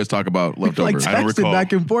listened to you guys talk about Like Leftovers. I don't texted recall.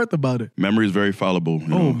 back and forth about it. Memory is very fallible. You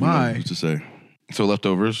know, my. What's to say? So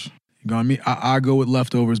Leftovers. You know what I mean? I go with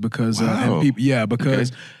Leftovers because Wow. and people,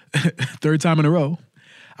 because third time in a row,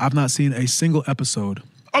 I've not seen a single episode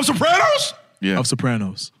Oh, Sopranos? Yeah. of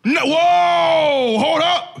Sopranos. No, whoa! Hold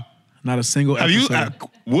up! Not a single Have you, episode.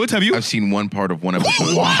 Woods, have you? I've seen one part of one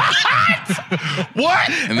episode. What?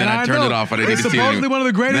 And then I turned it off. I didn't It's need to see it supposedly anymore. one of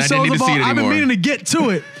the greatest And I shows didn't of need to all. see it I've been anymore. meaning to get to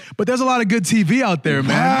it, but there's a lot of good TV out there,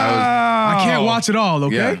 man. Wow. I can't watch it all,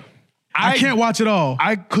 okay? Yeah. I can't watch it all.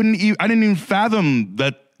 I didn't even fathom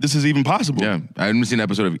that this is even possible. Yeah, I haven't seen an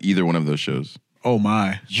episode of either one of those shows. Oh,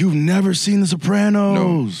 my. You've never seen The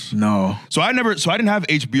Sopranos? No. So I didn't have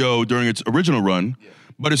HBO during its original run,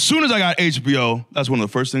 but as soon as I got HBO, that's one of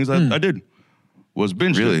the first things I did was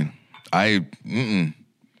binge. Really?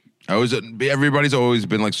 Everybody's always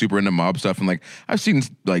been like super into mob stuff, and like I've seen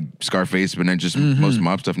like Scarface, but then just most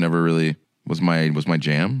mob stuff never really was my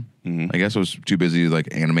jam. I guess I was too busy like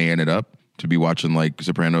anime it up to be watching like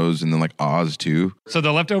Sopranos and then like Oz too. So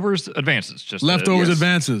the leftovers advances. Just Leftovers yes.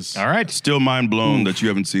 advances. All right. Still mind blown that you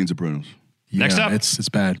haven't seen Sopranos. Next Yeah, up. It's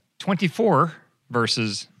bad. 24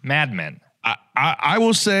 versus Mad Men. I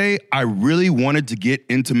will say I really wanted to get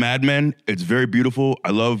into Mad Men. It's very beautiful. I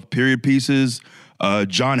love period pieces.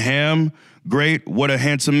 John Hamm, great. What a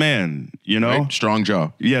handsome man, you know? Right? Strong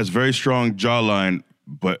jaw. Yes, very strong jawline.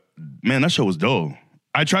 But man, that show was dull.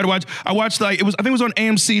 I tried to watch. I watched I think it was on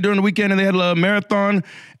AMC during the weekend, and they had a marathon,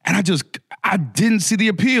 and I didn't see the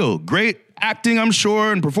appeal. Great acting, I'm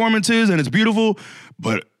sure, and performances, and it's beautiful.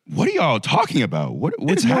 But what are y'all talking about?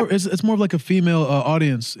 What's happening? It's more of like a female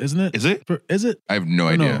audience, isn't it? Is it? Is it? I have no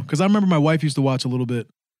idea. Because I remember my wife used to watch a little bit.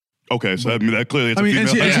 Okay, so that clearly it's I mean, a and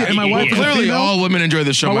female. and my wife is a Clearly, female. all women enjoy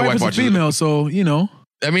this show. My My wife wife is a watches it. female, so you know.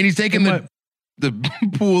 I mean, he's taking But- the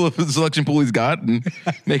pool of the selection pool he's got and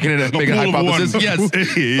making it a pool of hypothesis. one.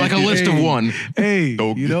 Yes, like a list of one. Hey,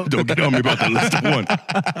 Don't you know. get on me about the list of one.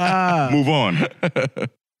 Move on.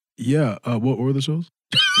 Yeah. What were the shows?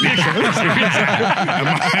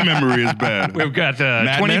 My memory is bad. We've got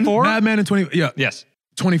Men? 24. Mad Men and 20. Yeah, Yes.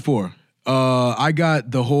 24. I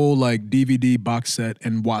got the whole like DVD box set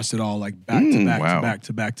and watched it all like back to back wow. to back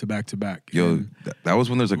to back to back to back. Yo, And that was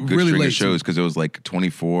when there's a good Really string late of shows because it was like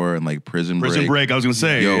 24 and like Prison Break. Prison Break, I was gonna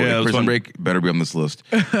say. Yo, yeah, it was Prison fun. Break better be on this list.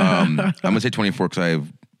 I'm gonna say 24 because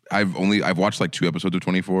I've watched like 2 episodes of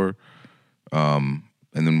 24. And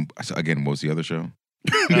then again, what was the other show?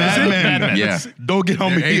 Mad Men. Yeah. Don't get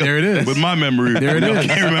on me. Hey, there it is. With my memory. There it I is.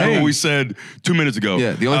 can't remember Hey. what we said 2 minutes ago.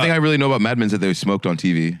 Yeah. The only thing I really know about Mad Men is that they smoked on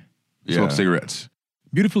TV. Smoked Yeah. cigarettes.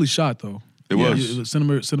 beautifully shot though. It Yeah. was.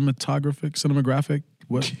 Cinematographic.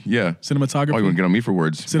 What? Yeah. Cinematography. Oh, you want to get on me for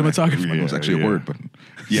words? Cinematography. It was actually Yeah. a word, but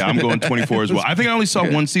Yeah, I'm going 24 as well. I think I only saw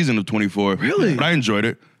Okay. one season of 24. Really? But I enjoyed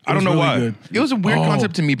it. I don't was know really why. good. it was a weird Oh.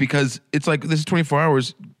 concept to me because it's like this is 24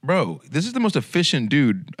 hours, bro. This is the most efficient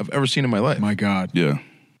dude I've ever seen in my life. My God. Yeah.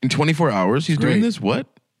 In 24 hours, he's doing Great. this. What?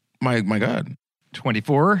 My God.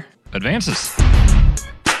 24 advances.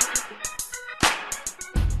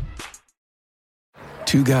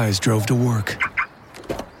 Two guys drove to work.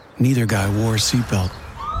 Neither guy wore a seatbelt.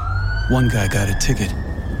 One guy got a ticket.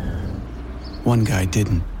 One guy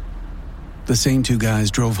didn't. The same two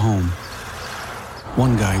guys drove home.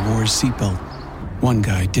 One guy wore a seatbelt. One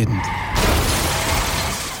guy didn't.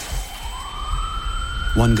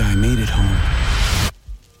 One guy made it home.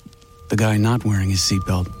 The guy not wearing his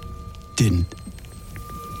seatbelt didn't.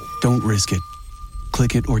 Don't risk it.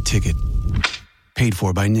 Click it or ticket. Paid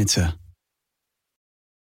for by NHTSA.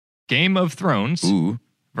 Game of Thrones Ooh.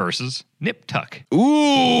 versus Nip Tuck.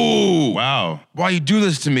 Ooh. Wow. Why you do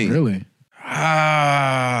this to me? Really?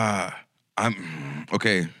 I'm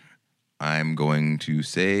okay. I'm going to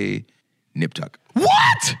say Nip Tuck.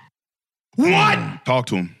 What? What? Talk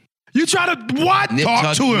to him. You try to what? Nip Talk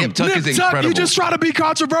Tuck, to him. Nip Tuck is Nip Tuck, incredible. you just try to be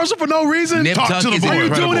controversial for no reason? Nip Talk Tuck to the is boy. Are you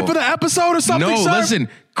incredible. doing it for the episode or something, No, sir? listen.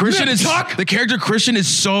 Christian Nip is Tuck? the character. Christian is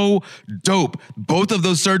so dope. Both of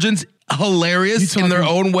those surgeons, hilarious You in their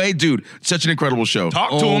talking- own way, dude. Such an incredible show.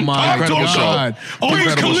 Talk to him. my Talk to incredible him. show. God. Over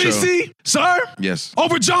Incredible show. Khaleesi, sir? Yes,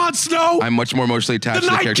 Over Jon Snow? I'm much more emotionally attached The to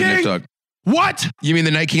the Night character Nip King? Tuck. What? You mean the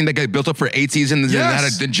Night King that got built up for 8 seasons and then had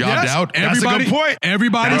it jobbed Yes. out? That's a good point.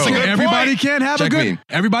 Everybody, That's a good everybody point. can't have a Check good. me.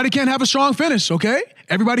 Everybody can't have a strong finish. Okay.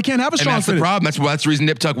 Everybody can't have a And strong that's the finish. problem. That's the reason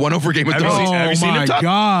Nip Tuck won over Game of Have you Thrones. seen- Oh have you seen my Nip Tuck?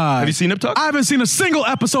 God! Have you seen Nip Tuck? I haven't seen a single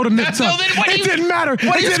episode of Nip That's- Tuck. well, then what are It you- didn't matter. what are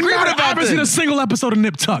It you didn't screaming matter. about I haven't then? seen a single episode of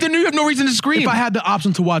Nip Tuck. Then you have no reason to scream. If I had the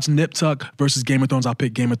option to watch Nip Tuck versus Game of Thrones, I'll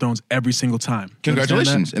pick Game of Thrones every single time. You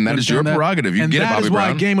Congratulations. understand And that is your understand prerogative. You and get it, that Bobby is why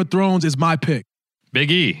Brown. Game of Thrones is my pick.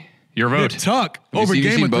 Big E, your vote. Nip Tuck you over seen- you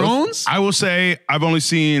Game seen of both? Thrones. I will say I've only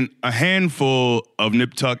seen a handful of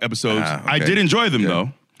Nip Tuck episodes. Ah, I okay. did enjoy them Yeah.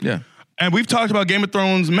 though. Yeah. And we've talked about Game of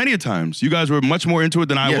Thrones many a times. You guys were much more into it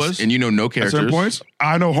than I was. And you know no At certain characters. points.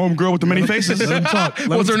 I know homegirl with the many faces. Let him talk.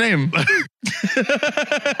 What's her name? Hold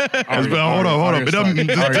on. It doesn't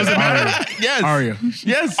matter. Yes. Arya.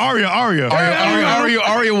 Yes. Arya.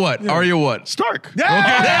 Arya what? Arya what? Stark.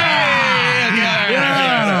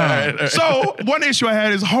 Yeah. So one issue I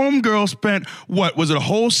had is homegirl spent, what, was it a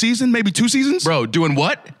whole season? Maybe 2 seasons? Bro, doing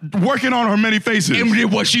what? Working on her many faces.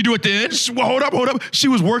 And what she do at the end? Well, hold up. She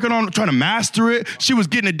was working on trying to master it. She was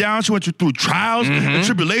getting it down. She went through trials and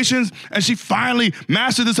tribulations, and she finally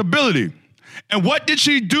mastered this ability. And what did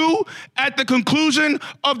she do at the conclusion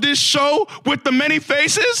of this show with the many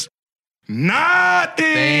faces? Nothing.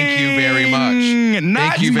 Thank you very much. Not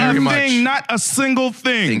Thank you very much. Not a single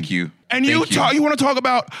thing. Thank you. And you want to talk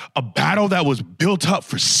about a battle that was built up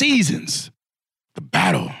for seasons. The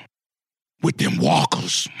battle with them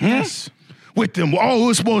walkers. Yes. With them. Oh, it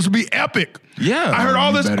was supposed to be epic. Yeah. I heard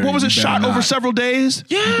all this. better- What was it? you Shot better over not. several days?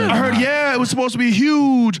 Yeah. I heard, it was supposed to be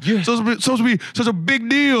huge. Yeah. Supposed to be such a big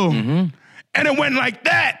deal. And it went like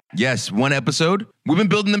that. Yes, 1 episode. We've been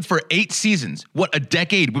building them for 8 seasons. What, a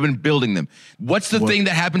decade we've been building them. What's the thing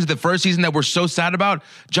that happens in the first season that we're so sad about?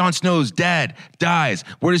 Jon Snow's dad dies.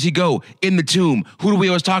 Where does he go? In the tomb. Who do we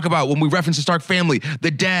always talk about when we reference the Stark family?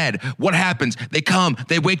 The dad. What happens? They come,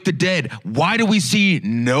 they wake the dead. Why do we see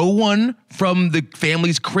no one from the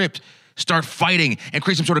family's crypt start fighting and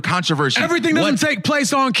create some sort of controversy? Everything doesn't take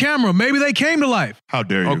place on camera. Maybe they came to life. How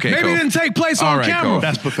dare you? Okay. Maybe it didn't take place All on right, camera. Cole.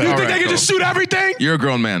 That's pathetic. You All think right, they can just shoot everything? You're a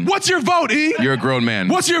grown man. What's your vote, E? You're a grown man.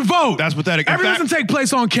 What's your vote? That's pathetic. In Everything fact- doesn't take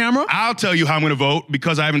place on camera. I'll tell you how I'm going to vote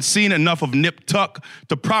because I haven't seen enough of Nip Tuck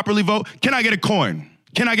to properly vote. Can I get a coin?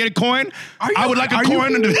 Can I get a coin? I would like a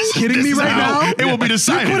coin. Are you kidding me right now? It will be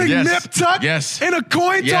decided. You're putting Yes. Nip Tuck Yes. in a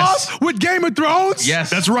coin Yes. toss with Game of Thrones? Yes.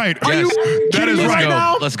 That's right. Are you That kidding is me right. right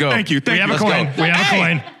now? Let's go. Thank you. We have a Let's coin. go. We have a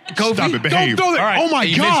coin. Kofi, Stop it. Behave. Don't throw that. All right. Oh my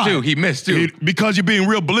he God. missed too. He missed too. Because you're being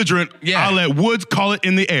real belligerent, Yeah. I'll let Woods call it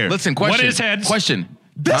in the air. Listen, question. What is heads? Question.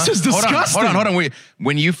 This is disgusting. Hold on.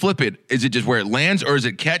 When you flip it, is it just where it lands or is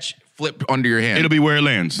it catch, flip under your hand? It'll be where it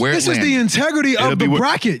lands. where This it is lands. the integrity It'll of be the what-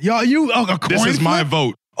 bracket. Y'all, a coin This is my flip?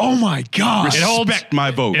 vote. Oh my God. It holds. Respect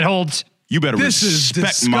my vote. It holds. You better This is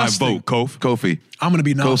respect my disgusting. vote, Kof. Kofi. I'm going to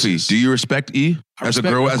be nice. Kofi, do you respect E as a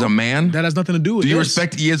girl, as a man? That has nothing to do with Do you this.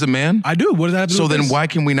 respect E as a man? I do. What does that have to do So with then this? why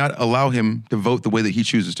can we not allow him to vote the way that he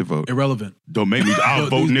chooses to vote? Irrelevant. Don't make me. I'll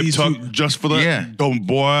vote Nip these Tuck two- just for the. Yeah. Don't,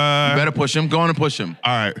 boy. You better push him. Go on and push him.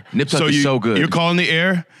 All right. Nip Tuck is so good. You're calling the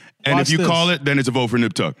air, and Watch if you this. call it, then it's a vote for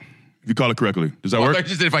Nip Tuck. If you call it correctly. Does that Well, I work?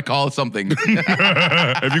 just did if I call it something.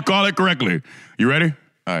 If you call it correctly. You ready?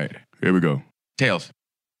 All right. Here we go. Tails.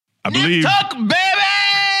 I believe. Tuck,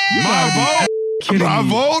 baby! My vote. Kidding My me.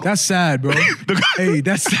 vote. That's sad, bro. Hey,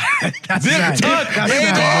 that's sad. That's sad. Tuck, That's if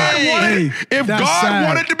sad, God bro. wanted- Hey, if that's God sad.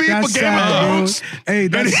 wanted to be That's for Game of sad, bro. Thrones, Hey,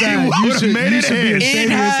 then that's he sad. You would've should, made you it should be in. ashamed It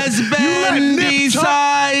of has yourself. You let been Nip Tuck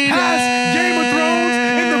pass Game of Thrones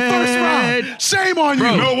in the first round. Shame on you.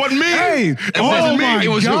 No, it wasn't me. Hey, It oh wasn't me. my It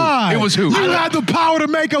was who? God. It was who? You had the power to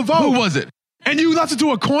make a vote. Who was it? And you left it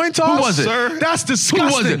to a coin toss? Who was it? Sir? That's Who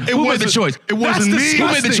disgusting. was it? Who made the choice? It wasn't That's me. Who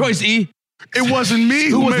made the disgusting. choice, E? It wasn't me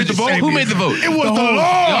who was made the vote. Who made the vote? It was the Lord.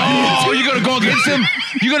 Oh, you gonna go against him?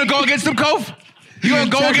 You gonna go against him, Kof? You gonna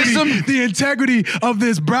go against him? The integrity of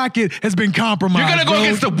this bracket has been compromised. You're gonna go bro.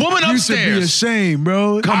 against the woman You should be upstairs. ashamed,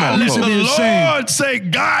 bro. Come on, you Cole. should Let be the ashamed. Lord say,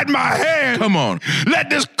 guide my hand. Come on. Let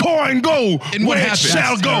this coin go And what where it happened? shall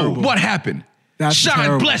That's go. terrible. What happened? That's Shine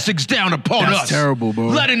terrible. blessings down upon That's us. terrible, bro.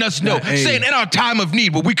 Letting us know, Hey. saying in our time of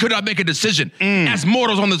need, but we could not make a decision as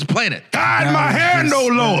mortals on this planet. Guide That my was hand, just- O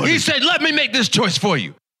Lord. He said, let me make this choice for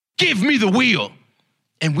you. Give me the wheel.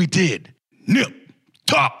 And we did. Nip,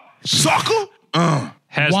 top, sucker.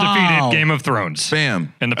 Has Wow. defeated Game of Thrones.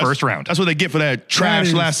 Bam. In the first round. That's what they get for that trash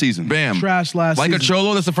is- last season. Bam. Trash last Like season. a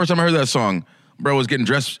cholo, that's the first time I heard that song. Bro was getting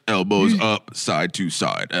dressed, elbows up, side to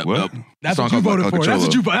side. Up, What? up. That's Song what you called voted Like a for. That's Cholo.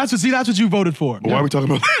 what you. That's what you voted for. Why are we talking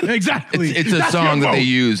about that? Exactly. It's a That's song your that they vote.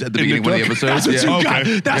 use at the In the beginning of the book. episode. That's what you Okay.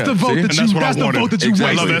 got. That's Yeah. the vote See? that And you. that's what I That's the wanted. vote that you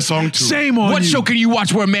Exactly. I love wasted. that song too. Shame on What you. show can you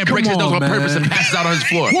watch where a man breaks his Come nose on on, purpose man. and passes out on his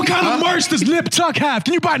floor? What kind of merch does Nip Tuck have?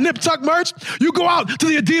 Can you buy Nip Tuck merch? You go out to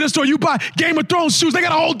the Adidas store, you buy Game of Thrones shoes. They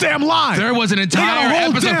got a whole damn line. There was an They got a entire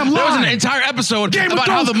whole episode. damn There was an line. entire episode Game of about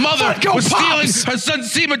how Thrones, the mother Funko was Pops. stealing her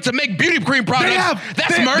son's semen to make beauty cream products.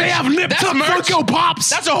 That's merch. They have Nip That's Tuck merch. Funko Pops.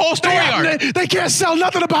 That's a whole story arc. They can't sell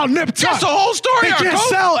nothing about Nip Tuck. That's a whole story They arc, can't Cole.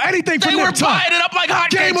 sell anything for They Nip were Tuck. buying it up like hotcakes.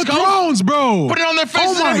 Game of Cole. Thrones, bro. Put it on their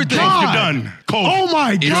faces Oh my and everything. God. You're done. Cole. Oh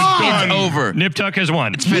my God. It's over. Nip Tuck has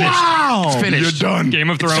won. Finished. Wow. It's finished. You're done. Game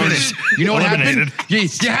of It's Thrones. finished. You know what eliminated.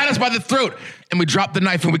 happened? You had us by the throat. and we dropped the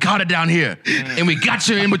knife and we caught it down here and we got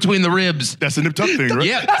you in between the ribs. That's a Nip Tuck thing, right?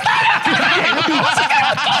 Yeah.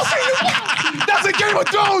 That's a Game of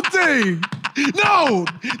Thrones thing. No,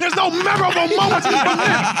 there's no memorable moments from Nip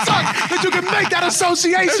Tuck that you can make that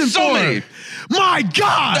association There's so for. many. My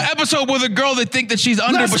God. The episode where the girl, they think that she's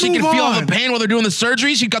under, Let's but she can move feel all on. the pain while they're doing the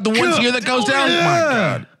surgery. She got the one tear that goes down.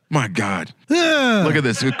 Yeah. My God. Yeah. Look at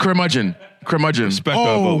this. Curmudgeon. Respect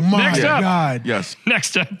Oh, vote. my Next up. God. Yes.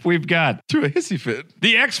 Next up, we've got Threw a hissy fit.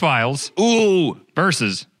 The X-Files Ooh.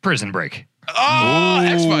 versus Prison Break. Oh,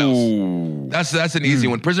 X-Files. That's an easy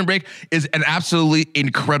one. Prison Break is an absolutely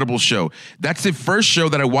incredible show. That's the first show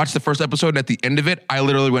that I watched the first episode, and at the end of it, I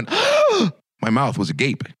literally went, my mouth was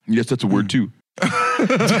agape. Yes, that's a word too.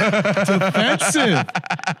 Defensive.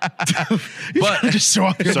 But Just show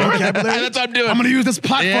off your vocabulary. that's what I'm doing. I'm going to use this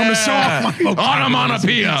platform to show off my vocabulary.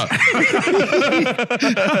 Onomatopoeia.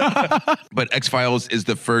 But X-Files is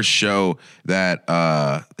the first show that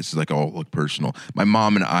this is like all look personal. My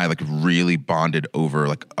mom and I like really bonded over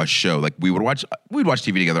like a show. Like we'd watch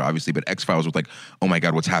TV together, obviously, but X-Files was like, oh my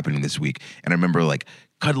God, what's happening this week? And I remember like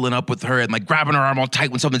cuddling up with her and like grabbing her arm all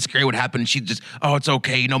tight when something scary would happen. And she'd just, oh, it's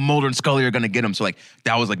okay. You know, Mulder and Scully are going to get him. So like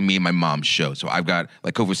that was like me and my mom's show. So I've got,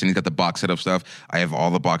 like Kofi said, he's got the box set of stuff. I have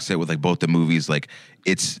all the box set with like both the movies. Like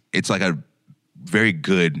it's like a very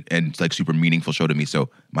good and like super meaningful show to me. So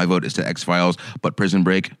my vote is to X-Files, but Prison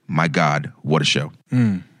Break, my God, what a show.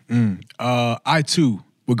 I too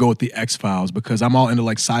would go with the X-Files because I'm all into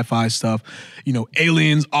like sci-fi stuff, you know,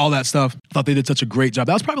 aliens, all that stuff. I thought they did such a great job.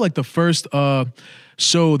 That was probably like the first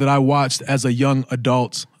show that I watched as a young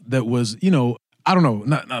adult that was, you know, I don't know,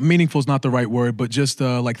 not meaningful is not the right word, but just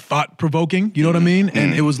like thought-provoking, you know what I mean?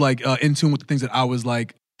 And it was like in tune with the things that I was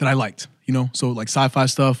like, that I liked, you know? So like sci-fi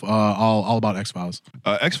stuff, all about X-Files.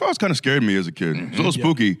 X-Files kind of scared me as a kid. It was a little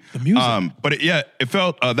spooky. The music. But it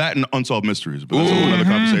felt that and Unsolved Mysteries. But that's a whole other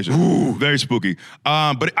conversation. Very spooky.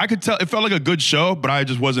 But I could tell it felt like a good show, but I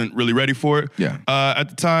just wasn't really ready for it. Yeah. At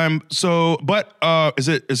the time. So, but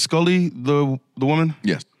is Scully the woman?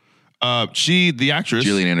 Yes. She, the actress.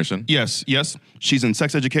 Gillian Anderson. Yes. She's in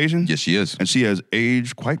Sex Education. Yes, she is. And she has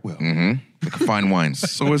aged quite well. Like fine wines.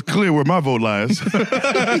 So it's clear where my vote lies.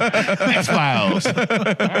 X-Files. All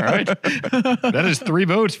right. That is 3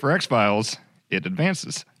 votes for X-Files. It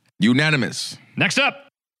advances. Unanimous. Next up,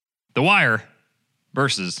 The Wire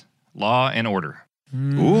versus Law and Order.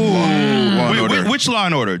 Wait, which Law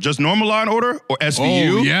and Order? Just normal Law and Order or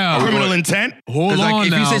SVU? Oh, yeah. Criminal Intent? Hold Like, on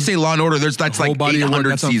if now. you say Law and Order, that's whole like body of work, 800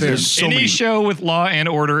 that's unfair. seasons. So Any many. show with Law and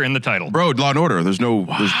Order in the title. Bro, Law and Order. There's no.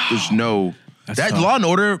 That tough. Law and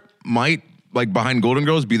Order might, like behind Golden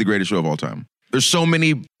Girls, be the greatest show of all time. There's so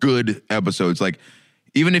many good episodes. Like,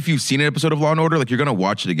 even if you've seen an episode of Law and Order, like you're gonna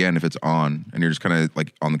watch it again if it's on, and you're just kind of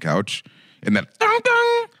like on the couch, and that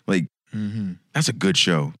like that's a good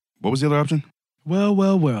show. What was the other option? Well.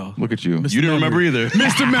 Look at you. Mr. You didn't remember Memory. either.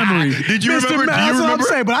 Mr. Memory. Did you Mr. remember? Do you That's what I'm remember?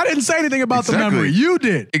 saying, but I didn't say anything about the Exactly. memory. You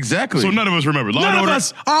did. Exactly. So none of us remember. Law None and of Order.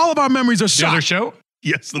 us, all of our memories are The other shot. show,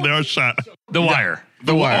 Yes, they are shot. The Wire.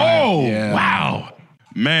 The Wire. Oh, Yeah. wow.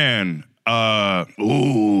 Man.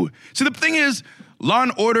 See, the thing is, Law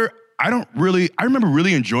and Order, I remember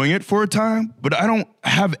really enjoying it for a time, but I don't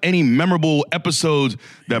have any memorable episodes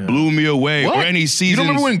that blew me away or any seasons. You don't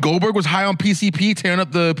remember when Goldberg was high on PCP tearing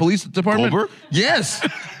up the police department? Goldberg? Yes.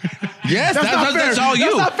 Yes, That's not fair. that's all you.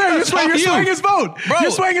 That's not fair. You're That's all swaying his vote. Bro, You're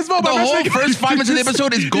swaying his vote. The by whole mentioning- first 5 minutes of the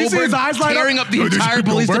episode is You see his Goldberg eyes light tearing up the Yo, did you entire see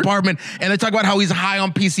police Goldberg? department, and they talk about how he's high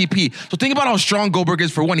on PCP. So think about how strong Goldberg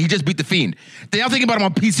is for one. He just beat the Fiend. They now think about him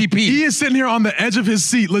on PCP. He is sitting here on the edge of his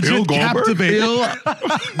seat, legit Bill Goldberg?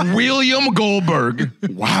 captivated. William Goldberg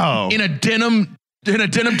Wow. in a denim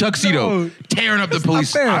tuxedo, No. tearing up the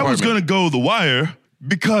police fair. department. I was going to go The Wire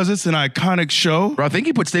because it's an iconic show Bro, I think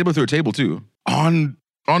he put Stabler through a table too. on.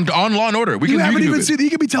 On Law and Order. You haven't even seen. seen. He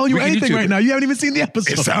could be telling you We can anything YouTube right it. now. You haven't even seen the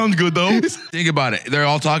episode. It sounds good, though. Think about it. They're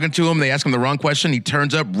all talking to him. They ask him the wrong question. He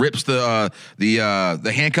turns up, rips the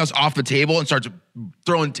handcuffs off the table, and starts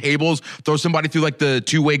throwing tables. Throws somebody through like the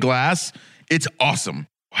 2-way glass. It's awesome.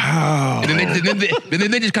 Wow. And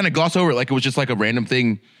then they just kind of gloss over it like it was just like a random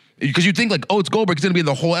thing. Because you think like, oh, it's Goldberg. It's gonna be in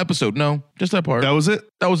the whole episode. No, just that part. That was it?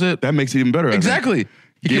 That was it. That makes it even better. I think. Exactly.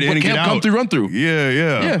 He Get in and can't get come out. through, run through. Yeah.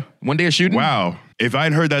 Yeah. One day a shooting. Wow. If I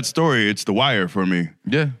hadn't heard that story, it's The Wire for me.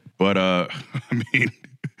 Yeah. But, I mean,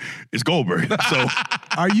 it's Goldberg. So,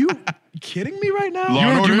 Are you kidding me right now? Law You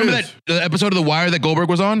and Order remember is. that the episode of The Wire that Goldberg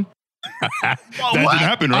was on? That didn't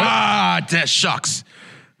happen, right? Ah, that shucks.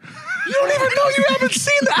 You don't even know. You haven't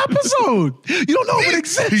seen the episode. You don't know if it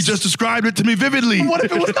exists. He just described it to me vividly. What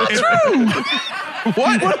if it was not true?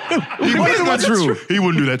 What? That's not true. He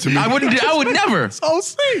wouldn't do that to me. I would never. Oh,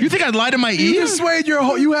 see. You think I'd lie to my You ears? persuade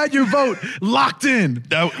you had your vote locked in.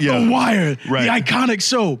 That- yeah. The Wire, Right. the iconic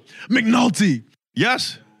show, McNulty.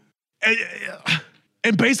 Yes.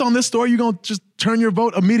 And based on this story, you're going to just turn your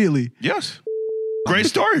vote immediately. Yes. Great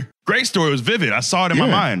story. Great story. It was vivid. I saw it in my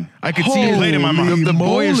mind. I could see it played in my mind. The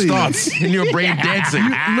boyish moly. thoughts in your brain dancing.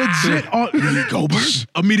 Legit on Goldberg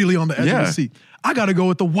immediately on the edge of Yeah. the seat. I got to go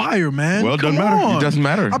with The Wire, man. Well, it Come doesn't matter. on. It doesn't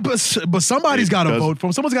matter. But somebody's got to doesn't. vote for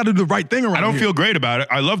him. Someone's got to do the right thing around I don't here. feel great about it.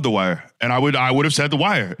 I love The Wire, and I would have said The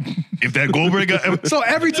Wire if that Goldberg got. So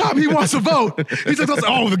every time he wants to vote, he's like,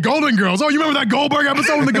 "Oh, the Golden Girls. Oh, you remember that Goldberg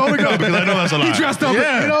episode with the Golden Girls? because I know that's a lie. He dressed up.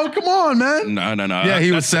 Yeah. You know, come on, man. No. Yeah,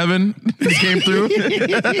 he was 7. He came through.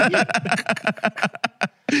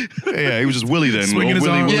 Yeah, he was just Willie then. Swinging his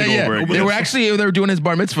arms. Willie Yeah. Goldberg. They were doing his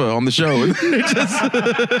bar mitzvah on the show.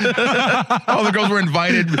 All the girls were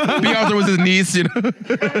invited. Beyonce was his niece, you know.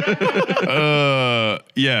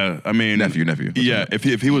 Yeah, I mean Nephew. Yeah, if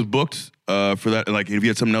he was booked for that, like if he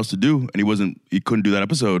had something else to do and he couldn't do that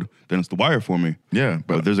episode, then it's The Wire for me. Yeah,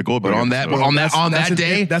 but there's a Goldberg. But on that episode.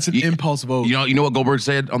 day, that's an impulse vote. You know what Goldberg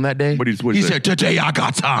said on that day? What'd he he say? said, "Today I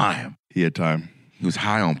got time." He had time. He was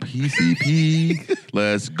high on PCP.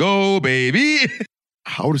 Let's go, baby.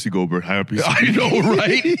 How old is he, Goldberg? High up. I know,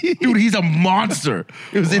 right? Dude, he's a monster.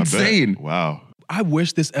 It was insane. Wow. I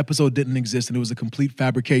wish this episode didn't exist and it was a complete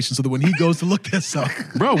fabrication so that when he goes to look this up.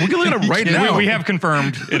 Bro, we can look at it right Yeah, now. we have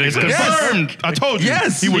confirmed it exists. Confirmed. I told you.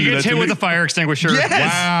 Yes. He He wouldn't do gets that hit to with me. a fire extinguisher. Yes.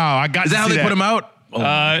 Wow, I got Is to that how see they put him out?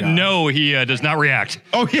 No, he does not react.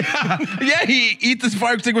 Oh, yeah. Yeah, he eats this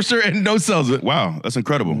fire extinguisher and no sells it. Wow, that's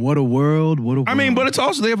incredible. What a world. What a world. I mean, but it's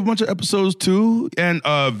also, they have a bunch of episodes too. And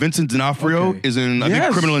Vincent D'Onofrio is in, I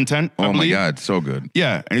think, Criminal Intent. I Oh, my believe. God. So good.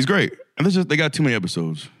 Yeah, and he's great. And they got too many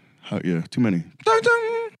episodes. Yeah, too many.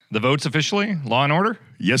 The vote's officially Law and Order.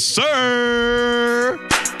 Yes, sir.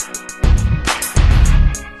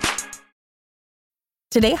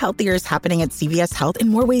 Today, healthier is happening at CVS Health in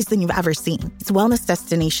more ways than you've ever seen. It's wellness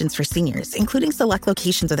destinations for seniors, including select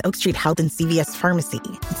locations with Oak Street Health and CVS Pharmacy.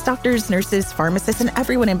 It's doctors, nurses, pharmacists, and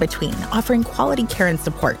everyone in between, offering quality care and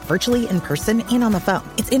support virtually, in person, and on the phone.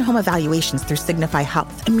 It's in-home evaluations through Signify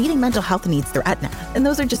Health and meeting mental health needs through Aetna. And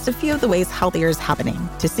those are just a few of the ways healthier is happening.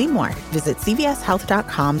 To see more, visit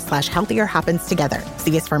cvshealth.com/healthier happens together.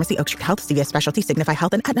 CVS Pharmacy, Oak Street Health, CVS Specialty, Signify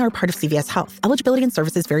Health, and Aetna are part of CVS Health. Eligibility and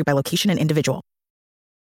services vary by location and individual.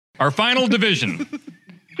 Our final division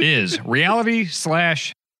is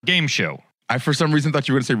reality/game show. I, for some reason, thought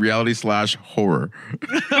you were going to say reality/horror.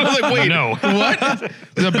 I was like, wait, No. what?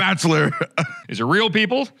 The Bachelor. These are real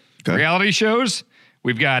people, reality shows.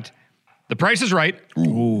 We've got The Price is Right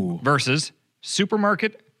versus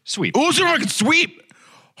Supermarket Sweep. Ooh, Supermarket Sweep.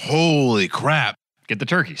 Holy crap. Get the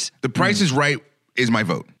turkeys. The Price is Right is my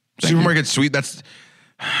vote. Supermarket Sweep, that's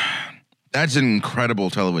an incredible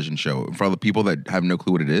television show. For all the people that have no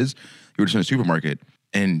clue what it is, you were just in a supermarket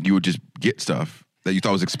and you would just get stuff that you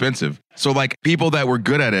thought was expensive. So like people that were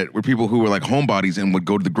good at it were people who were like homebodies and would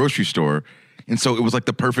go to the grocery store. And so it was like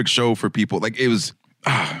the perfect show for people. Like it was...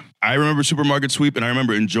 I remember Supermarket Sweep, and I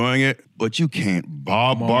remember enjoying it, but you can't.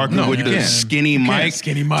 Bob Barker No, with you the can't. skinny Mike.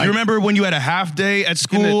 Skinny Mike. Do you remember when you had a half day at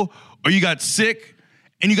school or you got sick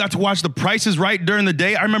and you got to watch The Price is Right during the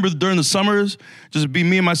day? I remember during the summers, just be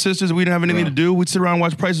me and my sisters, we didn't have anything to do. We'd sit around and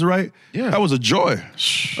watch Price is Right. Yeah. That was a joy,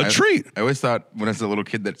 a treat. I always thought when I was a little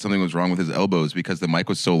kid that something was wrong with his elbows because the mic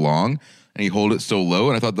was so long and he hold it so low.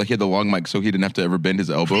 And I thought like he had the long mic so he didn't have to ever bend his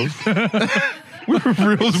elbows.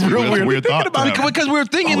 It was real weird. thought. Because we were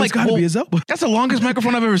thinking Oh, like, it's gotta be his elbow. that's the longest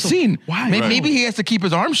microphone I've ever seen. why? Maybe he has to keep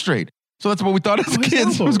his arms straight. So that's what we thought as his kids.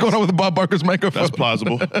 elbows. What's going on with Bob Barker's microphone? That's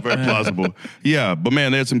plausible. Very plausible. Yeah, but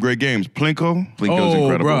man, they had some great games. Plinko. Plinko's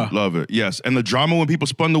incredible. bruh. Love it. Yes. And the drama when people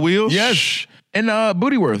spun the wheels. Yes. And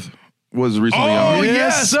Bootyworth was recently on. Oh,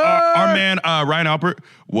 yes. sir. Our man, Ryan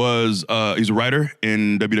Alpert, he's a writer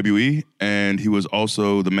in WWE, and he was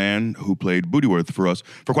also the man who played Bootyworth for us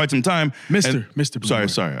for quite some time. Mr. Sorry,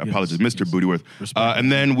 Bootyworth. I Yes, apologize. Mr. yes. Bootyworth. Respect.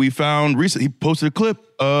 And then we found recently, he posted a clip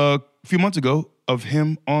a few months ago of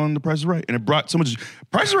him on The Price is Right, and it brought so much.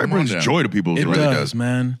 Price is Right brings down. joy to people. It really does, does.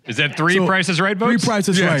 man. Is that three So, Prices Right Three votes?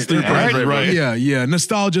 Prices Yes, Right. three Prices Right. Yeah.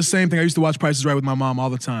 Nostalgia, same thing. I used to watch Prices Right with my mom all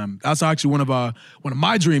the time. That's actually one of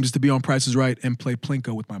my dreams is to be on Prices Right and play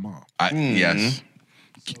Plinko with my mom. Yes.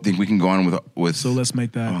 Think we can go on with So let's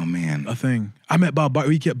make that Oh, man. a thing. I met Bob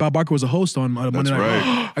Barker. Bob Barker was a host on Monday Night.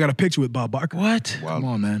 right. I got a picture with Bob Barker. What? Come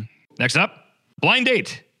on, man. Next up, Blind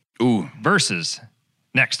Date Ooh, versus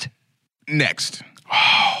Next. next.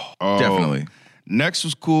 Definitely. Next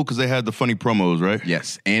was cool because they had the funny promos, right?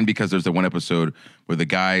 Yes, and because there's the one episode where the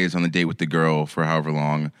guy is on the date with the girl for however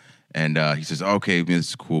long, and he says, "Okay, this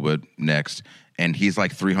is cool, but next." And he's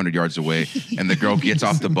like 300 yards away, and the girl gets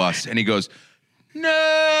off the bus, and he goes,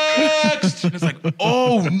 "Next!" And it's like,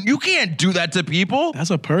 oh, you can't do that to people. That's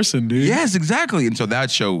a person, dude. Yes, exactly. And so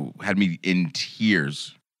that show had me in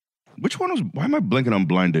tears. Which one was? Why am I blanking on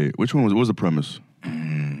Blind Date? Which one was? What was the premise?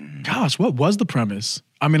 Gosh, what was the premise?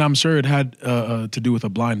 I mean, I'm sure it had to do with a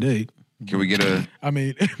blind date. Can we get a? I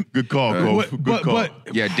mean, Good call, Cole. Good call.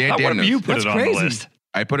 Yeah, Dan. Why Dan don't knows. you put That's it on the crazy. list?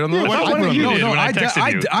 I put it on the list. I thought you did when I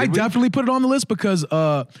texted you. I definitely put it on the list because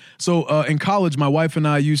in college, my wife and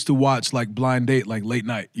I used to watch like Blind Date, like late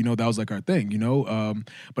night. You know, that was like our thing, you know?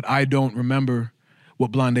 But I don't remember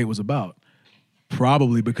what Blind Date was about.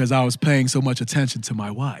 Probably because I was paying so much attention to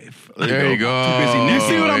my wife. There you go. Too busy necking. You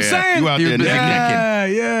see what I'm saying? You out there busy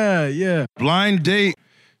necking. Yeah. Blind Date.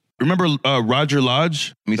 Remember Roger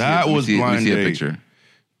Lodge? Let me see That it. was Let me Blind see a Date. picture.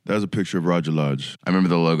 That was a picture of Roger Lodge. I remember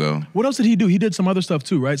the logo. What else did he do? He did some other stuff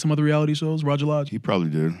too, right? Some other reality shows, Roger Lodge. He probably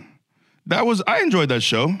did. I enjoyed that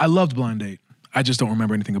show. I loved Blind Date. I just don't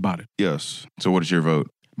remember anything about it. Yes. So what is your vote?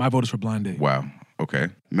 My vote is for Blind Date. Wow. Okay.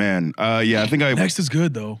 Man, yeah, I think Next is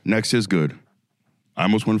good though. Next is good. I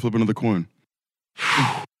almost want to flip another coin.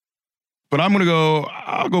 But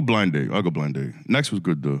I'll go Blind Date. Next was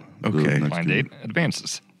good though. Okay. Next Blind good. Date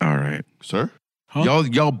advances. All right. Sir? Huh?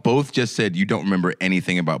 Y'all both just said you don't remember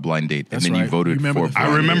anything about Blind Date, That's and then you right. voted You remember for. the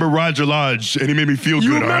I remember Roger Lodge, and he made me feel You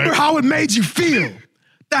good, all remember right? how it made you feel.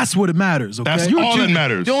 That's what it matters, okay? That's all that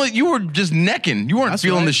matters. You were just necking. You weren't That's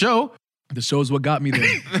feeling right. the show. The show's what got me there.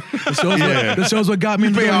 The show's what got me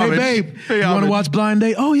in the Pay door. Hey, homage. babe, Pay you want homage. to watch Blind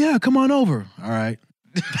Date? Oh, yeah, come on over. All right.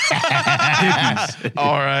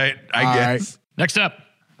 All right. I All guess. Next up,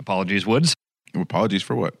 Apologies Woods, Apologies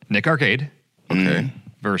for what? Nick Arcade Okay.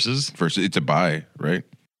 versus First, it's a buy, right?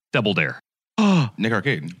 Double Dare. Nick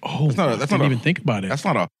Arcade. Oh, I didn't even think about it. That's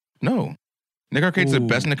not a. No. Nick Arcade's the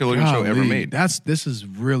best Nickelodeon show ever Golly, made. This is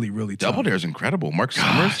really, really tough. Double Dare is incredible. Mark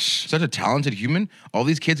Summers, such a talented human. All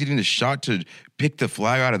these kids getting the shot to pick the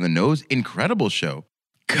flag out of the nose. Incredible show.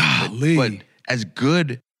 Golly. But as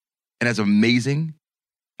good and as amazing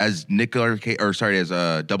as Nick Arcade, as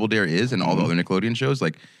Double Dare is, and all the other Nickelodeon shows,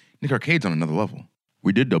 like Nick Arcade's on another level.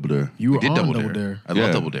 We did Double Dare. you We were did on Double Dare. I Yeah.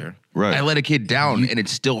 love Double Dare. Right. I let a kid down, and it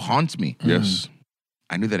still haunts me. Yes.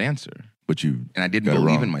 I knew that answer, But you and I didn't got it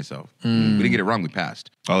believe wrong. in myself. We didn't get it wrong. We passed.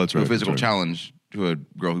 Oh, that's right. A physical that's right. challenge to a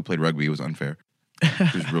girl who played rugby was unfair.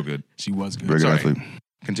 She was real good. She was good. Very good Sorry. athlete.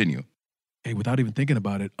 Continue. Hey, without even thinking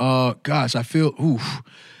about it, gosh, I feel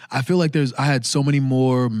like I had so many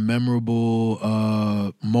more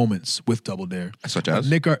memorable moments with Double Dare. Such as?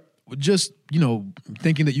 Just,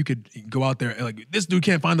 thinking that you could go out there, like, this dude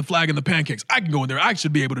can't find the flag and the pancakes. I can go in there. I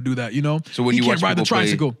should be able to do that, So when he you can't watch ride the people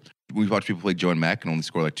tricycle. we watched people play Joe and Mac and only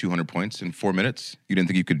score like 200 points in 4 minutes. You didn't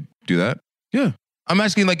think you could do that? Yeah. I'm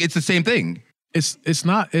asking, like, it's the same thing. It's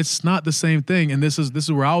not the same thing, and this is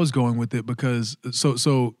where I was going with it because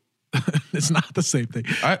so it's not the same thing.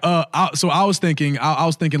 So I was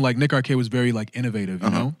thinking like Nick Arcade was very like innovative, you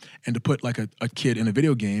know, and to put like a kid in a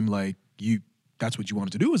video game, like that's what you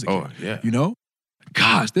wanted to do as a kid. Oh, yeah.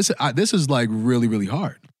 Gosh, this is like really, really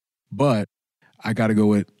hard, but I got to go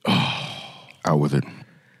with Out with it.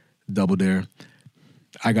 Double Dare.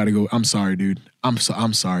 I got to go. I'm sorry, dude. I'm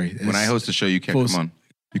sorry. When I host a show, you can't Folks- come on.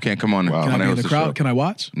 You can't come on Wow. Can when I I be in host the a show. crowd? Can I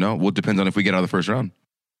watch? No, well, it depends on if we get out of the first round.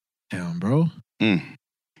 Damn, bro.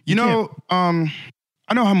 You know,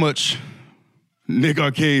 I know how much Nick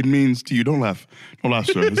Arcade means to you. Don't laugh. Don't laugh,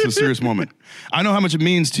 sir. This is a serious moment. I know how much it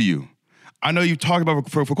means to you. I know you've talked about,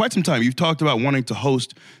 for quite some time, you've talked about wanting to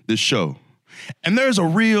host this show. And there's a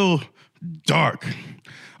real dark,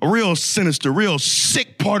 a real sinister, real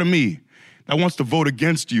sick part of me that wants to vote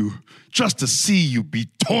against you just to see you be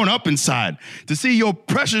torn up inside, to see your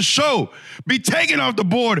precious show be taken off the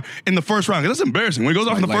board in the first round. 'Cause that's embarrassing. When it goes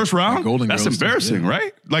off in the Like- first round, like Golden that's Girls, embarrassing, yeah.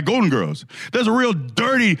 right? Like Golden Girls. There's a real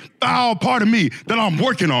dirty, foul part of me that I'm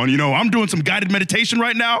working on. I'm doing some guided meditation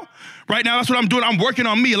right now. Right now, that's what I'm doing. I'm working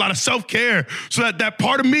on me, a lot of self-care, so that that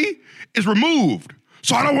part of me is removed.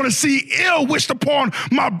 So I don't want to see ill wished upon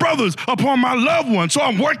my brothers, upon my loved ones. So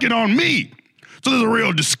I'm working on me. So there's a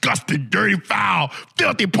real disgusting, dirty, foul,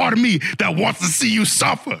 filthy part of me that wants to see you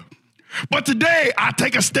suffer. But today, I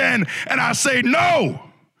take a stand and I say, no,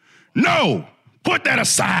 put that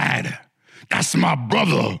aside. That's my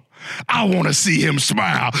brother. I want to see him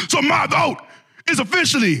smile. So my vote is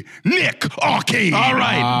officially Nick Arcade. All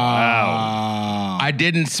right. Wow. I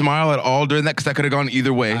didn't smile at all during that because that could have gone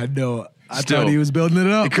either way. I know. I thought he was building it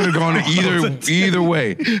up. It could have gone either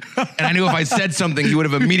way. And I knew if I said something, he would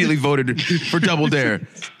have immediately voted for Double Dare.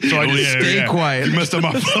 So I just stayed quiet. You messed up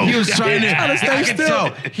my vote. He was trying to. I could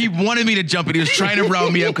tell. He wanted me to jump in. He was trying to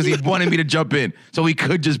round me up because he wanted me to jump in, so he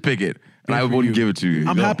could just pick it, and I wouldn't give it to you.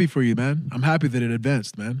 I'm happy for you, man. I'm happy that it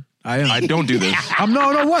advanced, man. I am. I don't do this.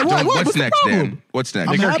 What? What's next, Dan? What's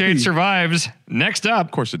next? Nick Arcade survives. Next up,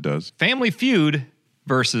 Of course it does. Family Feud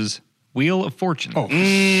versus Wheel of Fortune.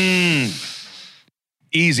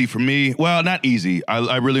 Easy for me. Well, not easy.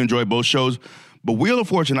 I really enjoy both shows. But Wheel of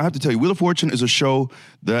Fortune, I have to tell you, Wheel of Fortune is a show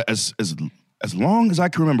that as long as I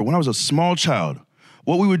can remember, when I was a small child,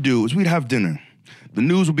 what we would do is we'd have dinner. The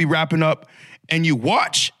news would be wrapping up, and you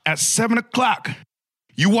watch at 7 o'clock.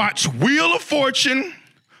 You watch Wheel of Fortune,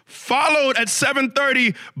 followed at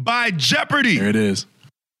 7:30 by Jeopardy. There it is.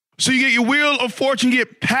 So you get your Wheel of Fortune, you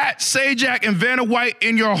get Pat Sajak and Vanna White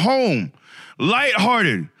in your home.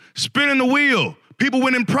 Lighthearted, spinning the wheel, people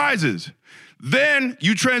winning prizes. Then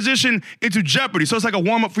you transition into Jeopardy. So it's like a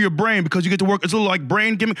warm-up for your brain because you get to work. It's a little like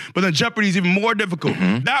brain gimmick, but then Jeopardy is even more difficult.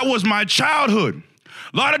 That was my childhood.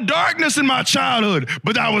 A lot of darkness in my childhood,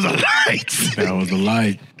 but that was a light. That was the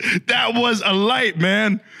light. That was a light,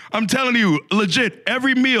 man. I'm telling you, legit,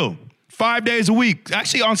 every meal, 5 days a week.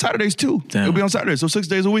 Actually, on Saturdays, too. Damn. It'll be on Saturdays, so 6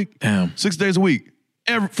 days a week. Damn. 6 days a week.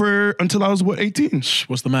 Until I was, 18?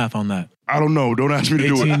 What's the math on that? I don't know. Don't ask me to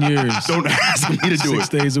do it. 18 years. Don't ask me to do 6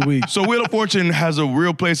 days a week. So Wheel of Fortune has a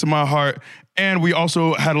real place in my heart. And we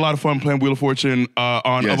also had a lot of fun playing Wheel of Fortune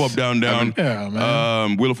on Up, Up, Down, Down. Yeah,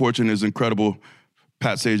 man. Wheel of Fortune is incredible.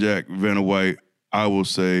 Pat Sajak, Vanna White, I will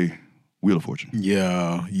say Wheel of Fortune.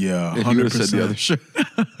 Yeah, 100%. You would have said the other show.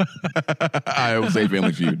 I will say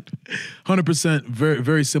Family Feud. 100%, very,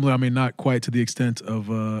 very similar. I mean, not quite to the extent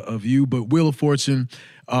of you, but Wheel of Fortune,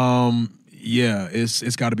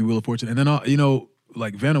 it's got to be Wheel of Fortune. And then,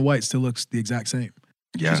 like Vanna White still looks the exact same.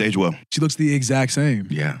 Yeah. She's aged well. She looks the exact same.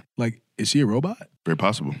 Yeah. Like, is she a robot? Very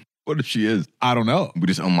possible. What if she is? I don't know. We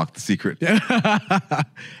just unlocked the secret.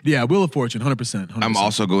 Yeah, Wheel of Fortune, 100%. I'm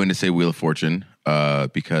also going to say Wheel of Fortune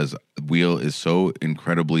because Wheel is so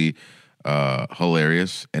incredibly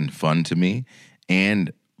hilarious and fun to me.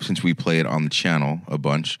 And since we play it on the channel a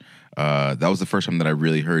bunch, that was the first time that I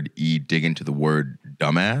really heard E dig into the word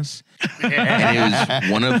dumbass. And it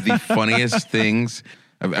was one of the funniest things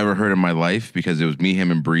I've ever heard in my life because it was me,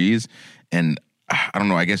 him, and Breeze. And I don't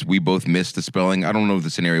know, I guess we both missed the spelling. I don't know the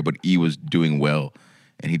scenario, but E was doing well.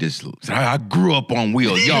 And he just said, I grew up on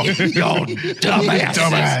Wheel. Yo,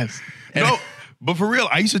 dumbass. No, but for real,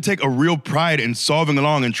 I used to take a real pride in solving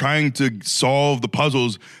along and trying to solve the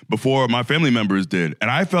puzzles before my family members did.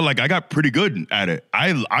 And I felt like I got pretty good at it.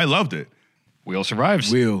 I loved it. Wheel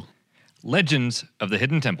survives. Wheel. Legends of the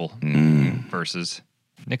Hidden Temple versus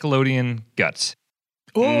Nickelodeon Guts.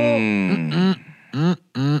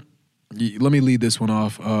 Let me lead this one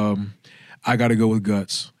off. I got to go with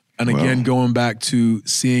Guts. And again, going back to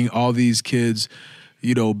seeing all these kids,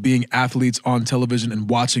 being athletes on television and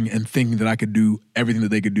watching and thinking that I could do everything that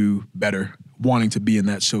they could do better, wanting to be in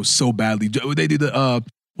that show so badly. They did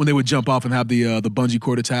when they would jump off and have the bungee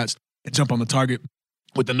cord attached and jump on the target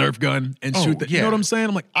with the Nerf gun and shoot that. Yeah. You know what I'm saying?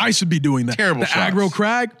 I'm like, I should be doing that. Terrible the shots. aggro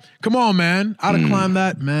crag. Come on, man. I'd have climbed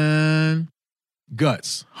that, man.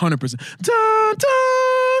 Guts, 100%. Dun, dun,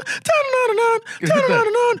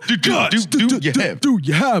 Guts. Do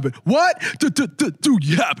you have it? What? Do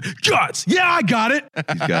you have it? Guts. Yeah, I got it.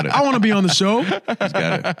 He's got it. I want to be on the show. He's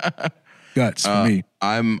got it. Guts for me.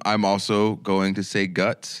 I'm also going to say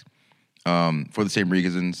Guts for the same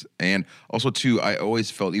reasons. And also, too, I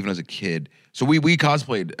always felt, even as a kid, so we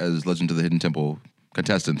cosplayed as Legend of the Hidden Temple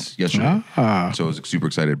contestants yesterday. So I was super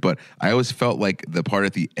excited. But I always felt like the part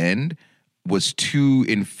at the end was too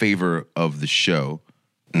in favor of the show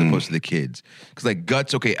as opposed to the kids. Because like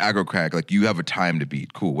Guts, okay, aggro crack, like you have a time to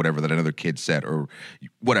beat, cool, whatever that another kid said or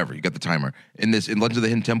whatever, you got the timer. In Legend of the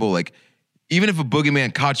Hidden Temple, like even if a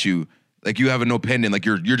boogeyman caught you, like you have a no pendant, like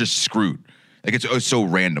you're just screwed. Like it's so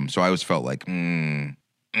random. So I always felt like,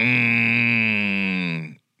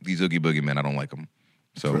 these Oogie Boogeymen, I don't like them.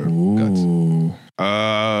 So Guts.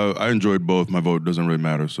 I enjoyed both. My vote doesn't really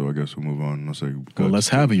matter, so I guess we'll move on. I'll say Guts. Well, let's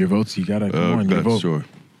have it. Your votes. You gotta come on. Your Guts, vote. sure.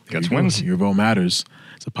 Guts wins. Your vote matters.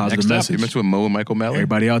 It's a positive Next up, message. You messed with Mo and Michael Malley?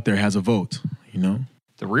 Everybody out there has a vote.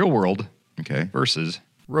 The Real World Okay. versus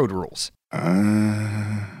Road Rules.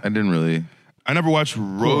 I didn't really. I never watched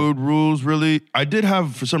Road Rules, really. I did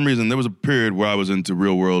have, for some reason, there was a period where I was into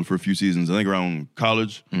Real World for a few seasons, I think around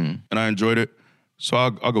college, and I enjoyed it. So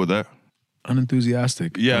I'll go with that.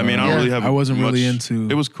 Unenthusiastic. Yeah, I mean, I don't really have I wasn't much. really into.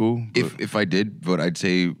 It was cool. If I did vote, I'd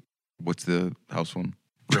say, what's the house one?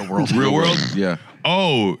 Real world. Real world? Yeah.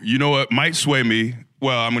 Oh, you know what might sway me?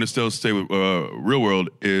 Well, I'm going to still stay with Real World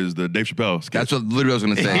is the Dave Chappelle sketch. That's what literally I was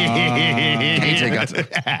going to say. KJ got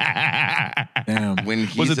to. Damn. When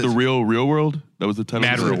he Was it says- the Real World? That was the title?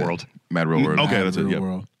 Mad Real World. Mad Real World. Okay, that's it. Real Yeah.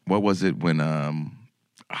 world. What was it when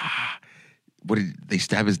what did they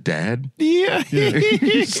stab his dad? Yeah.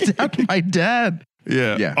 He stabbed my dad.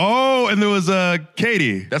 Yeah. Yeah. Oh, and there was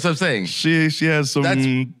Katie. That's what I'm saying. She has some. That's-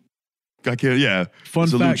 I can't. Yeah. Fun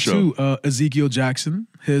It's a Luke fact show. too, Ezekiel Jackson,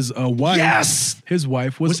 his wife. Yes! His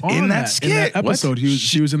wife was Was on in that in skit. that episode. What?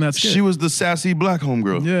 She was in that skit. She was the sassy black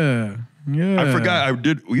homegirl. Yeah. Yeah. I forgot. I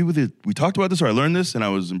did. We talked about this, or I learned this, and I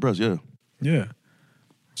was impressed. Yeah. Yeah.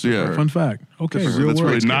 So yeah. Fun fact. Okay. That's Real really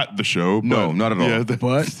world. not the show. No, but- not at all. Yeah,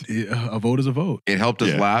 But a vote is a vote. It helped us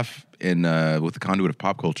Yeah. laugh in with the conduit of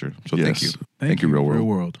pop culture. So thank you. Yes. Thank you, Real World. Real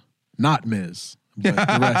world. Not Miz. But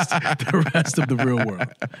the rest of the real world.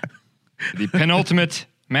 The penultimate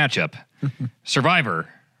matchup: Survivor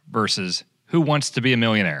versus Who Wants to Be a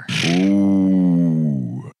Millionaire.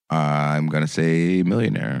 Ooh. I'm going to say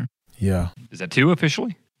Millionaire. Yeah. Is that 2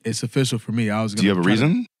 officially? It's official for me. I was gonna Do you have a try to-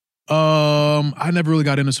 reason? I never really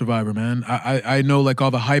got into Survivor, man. I know like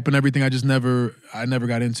all the hype and everything. I never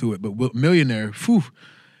got into it. But Millionaire, phew,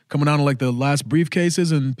 coming down to like the last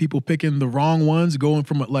briefcases and people picking the wrong ones, going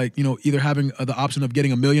from like, you know, either having the option of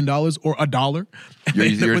getting $1 million or $1. You're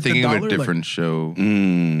With the thinking of a dollar, different show.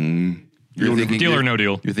 Mm. You're thinking Deal or no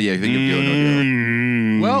deal? You're thinking of Deal or No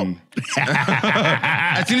Deal. Well,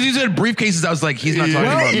 As soon as you said briefcases, I was like, he's not talking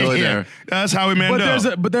about Millionaire. That's Howie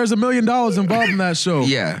Mandel. but there's $1 million involved in that show.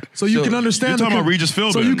 Yeah. So you So can understand. you're talking the about Regis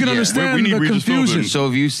Philbin. So you can Yeah. understand We need the Regis confusion. Philbin. So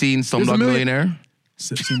have you seen There's a Slumdog million- Millionaire?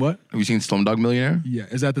 Seen what? Have you seen Slumdog Millionaire? Yeah,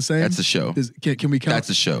 is that the same? That's the show. Can we count? That's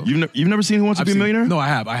the show. You've never seen Who Wants to I've Be a seen- Millionaire? No, I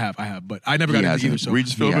have, but I never got He into hasn't. either. So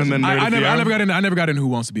Regis He Philbin hasn't. and I Meredith never Vieira? got in. I never got in Who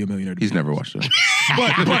Wants to Be a Millionaire. He's never watched it.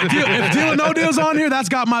 But if Deal or No Deal's on here, that's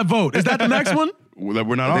got my vote. Is that the next one? Well,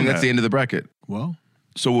 we're not I on think that. that's the end of the bracket. Well,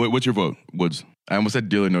 So what's your vote, Woods? I almost said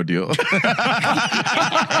Deal or No Deal.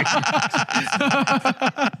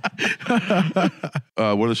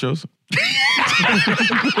 What are the shows?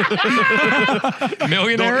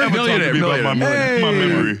 Millionaire? Don't ever talk to me about my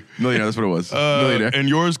memory. Millionaire, that's what it was. Millionaire. And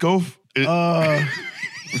yours, Gof?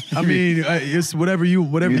 I mean, it's whatever you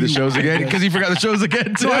Need the shows again? Because he forgot the shows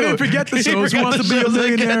again, too. No, I didn't forget the shows. Who Wants to Be a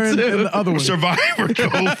Millionaire and the other one. Survivor,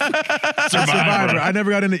 Gof. Survivor. I never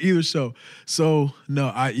got into either show. So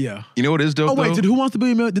no, yeah. You know what is dope, Oh wait, though? did Who Wants to Be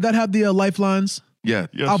a Millionaire? Did that have the lifelines? Yeah.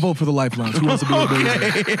 Yes. I'll vote for the lifelines. Who Wants to Be a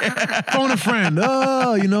Millionaire? Phone a friend.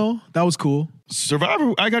 You know, that was cool.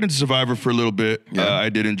 Survivor, I got into Survivor for a little bit. I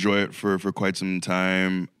did enjoy it for quite some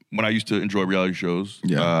time when I used to enjoy reality shows.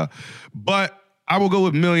 Yeah. But I will go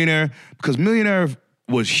with Millionaire because Millionaire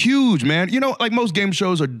was huge, man. You know, like most game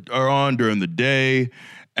shows are on during the day.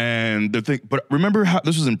 And the thing, but remember how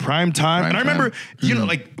this was in prime time? And I remember, you know,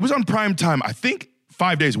 like it was on prime time, I think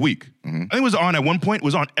 5 days a week. I think it was on at one point, it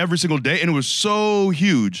was on every single day, and it was so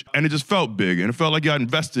huge. And it just felt big, and it felt like you got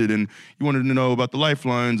invested, and you wanted to know about the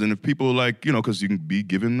lifelines, and if people like, you know, because you can be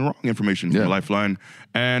given the wrong information from the lifeline.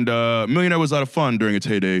 And Millionaire was a lot of fun during its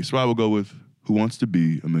heyday, so I will go with Who Wants to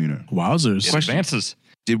Be a Millionaire? Wowzers. It advances.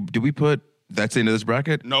 Did we put that's into this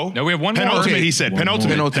bracket? No, No, we have one more. penultimate. Okay. He said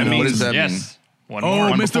penultimate. Penultimate. What does that mean? Yes. One Oh, more.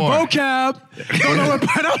 One Mr. before. Vocab. Don't know what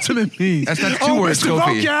penultimate means. That's not two words, Mr.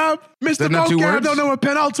 Kofi. Vocab. Mr. That not two Vocab words? don't know what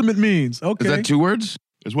penultimate means. Okay. Is that 2 words?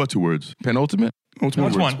 It's what, 2 words? Penultimate? Ultimate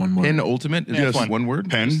That's words. one. Pen ultimate? Is Yes. that one word?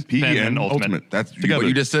 Pen, P-E-N, and ultimate. ultimate. That's together. what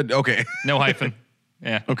you just said. Okay. No hyphen.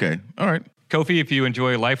 Yeah. Okay. All right. Kofi, if you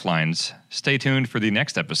enjoy Lifelines, stay tuned for the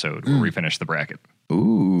next episode where we finish the bracket.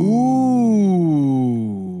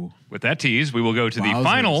 Ooh. With that tease, we will go to the Wowzers.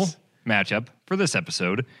 final matchup for this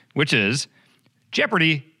episode, which is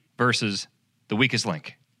Jeopardy versus The Weakest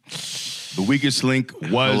Link. The Weakest Link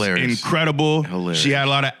was Hilarious. incredible. Hilarious. She had a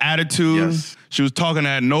lot of attitude. Yes. She was talking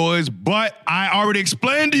that noise, but I already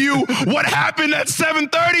explained to you what happened at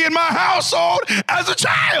 7:30 in my household as a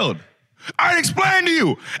child. I already explained to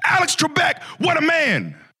you. Alex Trebek, what a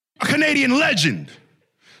man. A Canadian legend.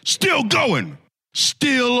 Still going.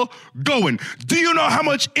 Still going. Do you know how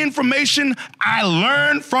much information I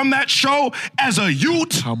learned from that show as a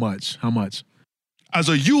youth? How much? How much? As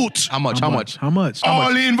a youth. How much? How much? How much?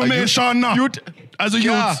 All the information now. As a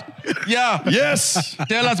Yeah. youth. Yeah. Yes.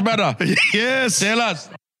 Tell us better. Yes. Tell us.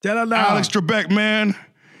 Tell her now. Alex Trebek, man.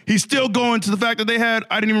 he's still going to the fact that they had.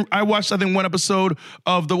 I watched I think one episode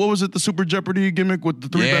of the Super Jeopardy gimmick with the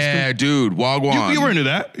three best. Yeah, dude, Wagwan. You were into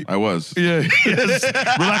that. I was. Yeah. Yes.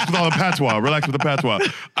 Relax with all the patois. Relax with the patois.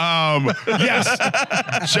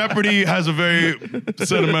 Yes. Jeopardy has a very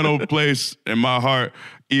sentimental place in my heart,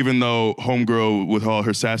 even though Homegirl, with all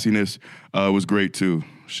her sassiness, was great too.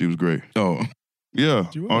 She was great. Oh. Yeah,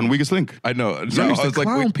 on Weakest Link. I know. She used to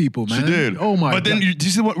clown people, man. She did. Oh my But then, God. did you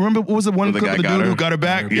see remember what was the one clip of the dude who got her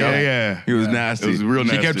back? Yeah. He was nasty. It was real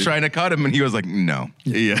nasty. She kept trying to cut him, and he was like, no.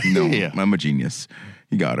 Yeah. No, Yeah. I'm a genius.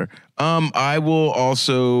 He got her. I will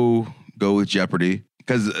also go with Jeopardy,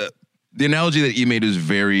 because the analogy that you made is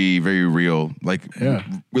very, very real. Like,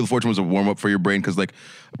 Wheel of Fortune was a warm-up for your brain, because, like,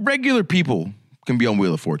 regular people can be on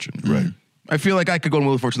Wheel of Fortune. Right. I feel like I could go on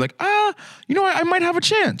Wheel of Fortune like, you know what? I might have a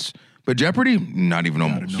chance. But Jeopardy, not even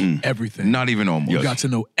almost. Know everything. Not even almost. You got to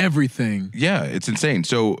know everything. Yeah, it's insane.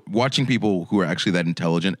 So watching people who are actually that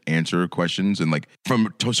intelligent answer questions and like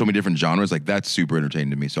from so many different genres, like that's super entertaining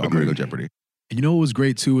to me. So I'm going to go Jeopardy. And you know what was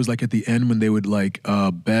great too was like at the end when they would like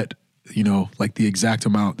bet, you know, like the exact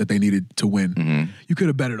amount that they needed to win. You could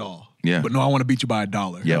have bet it all. Yeah. But no, I want to beat you by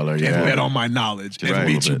 $1. Yeah. And bet on my knowledge and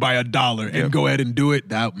beat you by $1 and go ahead and do it.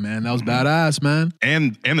 That was badass, man.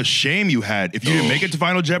 And the shame you had if you didn't make it to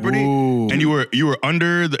Final Jeopardy and you were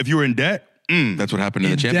under if you were in debt. That's what happened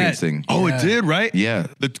in the Champions thing. Oh, it did, right? Yeah.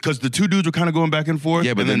 Because the two dudes were kind of going back and forth.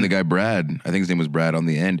 Yeah, but then the guy Brad, I think his name was Brad on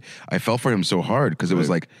the end, I felt for him so hard because it was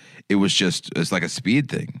like, it's like a speed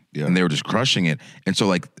thing. Yeah. And they were just crushing it. And so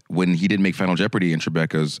like when he didn't make Final Jeopardy and Trebek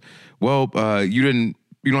goes, well, you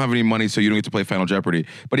don't have any money, so you don't get to play Final Jeopardy.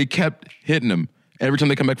 But he kept hitting him. Every time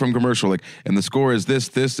they come back from commercial, like, and the score is this,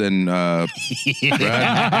 and Brad.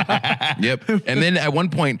 Yep. And then at one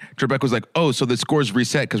point, Trebek was like, oh, so the score's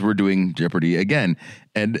reset because we're doing Jeopardy again.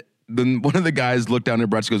 And then one of the guys looked down at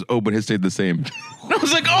Brad and goes, oh, but his stayed the same. And I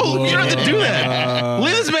was like, oh, you don't have to do that.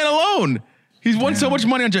 Leave this man alone. He's won so much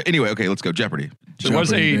money on Jeopardy. Anyway, okay, let's go. Jeopardy. There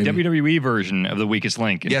was a WWE version of The Weakest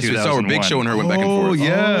Link in 2001. Yes, we saw where Big Show and her went back and forth.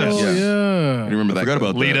 Yes. I remember that. I forgot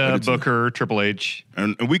about Lita, that. Booker, Triple H.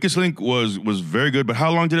 And Weakest Link was very good, but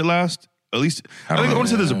how long did it last? At least, I want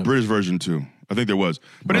to say there's a British version too. I think there was.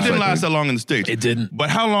 But it didn't last that long in the States. It didn't. But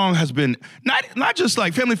how long has been, not just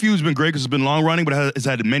like Family Feud's been great because it's been long running, but it's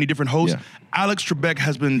had many different hosts. Yeah. Alex Trebek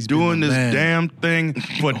has been doing this damn thing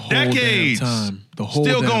for decades. The whole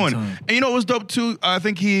Still damn going. time. And you know what was dope too? I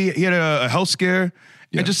think he had a health scare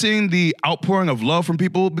and just seeing the outpouring of love from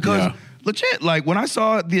people because legit, like when I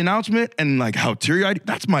saw the announcement and like how teary-eyed,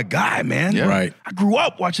 that's my guy, man. Yeah. Right. I grew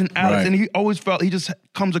up watching Alex and he always felt, he just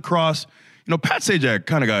comes across, you know, Pat Sajak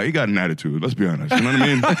kind of guy, he got an attitude, let's be honest. You know what I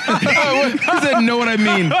mean? He said, know what I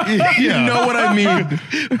mean. You know what I mean.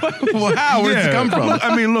 Well, how? Where does it come from?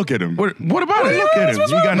 I mean, look at him. What about it? Look at him. He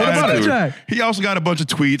got an What about attitude. Sajak? He also got a bunch of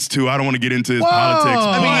tweets too. I don't want to get into his politics.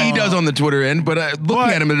 I mean, he does on the Twitter end, but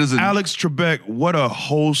looking at him, it doesn't. Alex Trebek, what a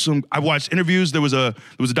wholesome. I watched interviews. There was a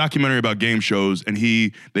documentary about game shows, and I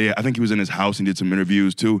think he was in his house and did some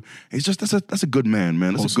interviews too. He's just that's a good man.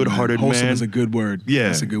 That's a good-hearted man. Wholesome is a good word. Yeah,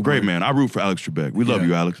 That's a good great word. man. I root for Alex Trebek. We love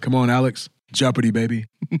you, Alex. Come on, Alex. Jeopardy, baby.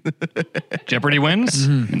 Jeopardy wins.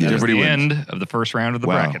 And that is Jeopardy the wins. end of the first round of the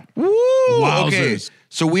Wow. bracket. Woo! Okay, Wowzers.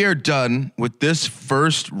 so we are done with this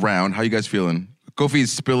first round. How you guys feeling?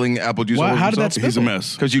 Kofi's spilling apple juice. How did that spill? He's a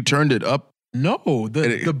mess. Because you turned it up. No,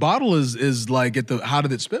 the bottle is like at the. How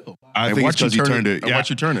did it spill? I think it's because he turned it. Watch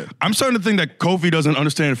you turn it. I'm starting to think that Kofi doesn't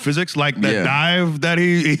understand physics, like that dive that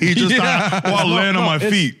he just thought while laying on my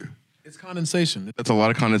feet. It's condensation. That's a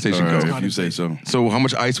lot of condensation, All right, Kofi. if you say so. So how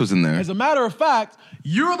much ice was in there? As a matter of fact,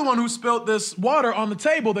 you're the one who spilled this water on the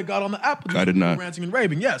table that got on the apple juice. I did not. Ranting and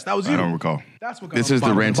raving. Yes, that was you. I don't recall. That's what got This on is the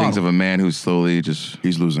bottom rantings of bottle. a man who's slowly just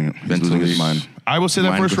He's losing it. He's Mentally, losing his mind. I will say that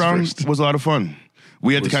mind first goes round first. was a lot of fun.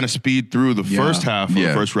 We had to kind of speed through the first half of the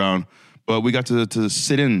Yeah. first round, but we got to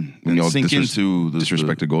sit in when and y'all sink into the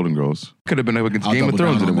disrespected Golden Girls. Could have been up against I'll Game of double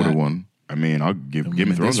Thrones down and it on would have that. won. I mean, I'll give Game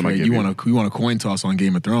of Thrones. That's I might right. give You want a coin toss on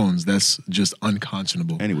Game of Thrones? That's just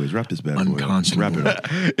unconscionable. Anyways, wrap this bad boy up. Unconscionable. Wrap it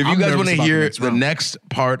up. If you I'm guys want nervous to about hear next the round. next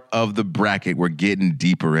part of the bracket, we're getting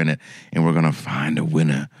deeper in it and we're going to find a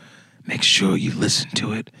winner. Make sure you listen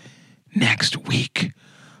to it next week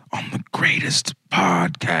on the greatest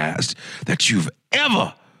podcast that you've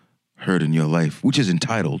ever heard in your life, which is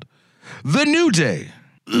entitled The New Day.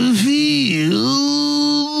 Feel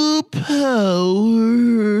the power.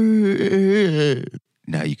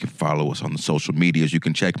 Now you can follow us on the social medias. You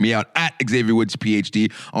can check me out at Xavier Woods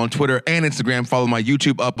PhD on Twitter and Instagram. Follow my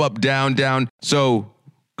YouTube up, down, down. So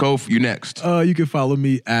Kof, you next. You can follow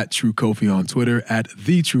me at True Kofi on Twitter, at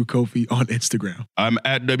The True Kofi on Instagram. I'm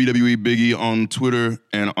at WWE Biggie on Twitter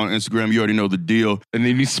and on Instagram. You already know the deal. And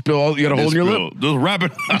then you spill, you got a hole in your lip. Just wrap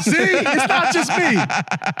it up. See, it's not just me.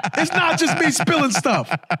 It's not just me spilling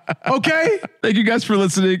stuff. Okay? Thank you guys for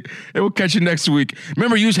listening, and we'll catch you next week.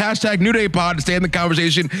 Remember, use hashtag NewDayPod to stay in the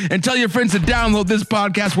conversation, and tell your friends to download this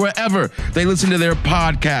podcast wherever they listen to their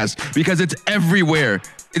podcast, because it's everywhere.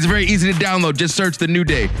 It's very easy to download. Just search The New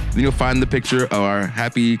Day. Then you'll find the picture of our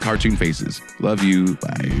happy cartoon faces. Love you.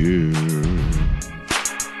 Bye.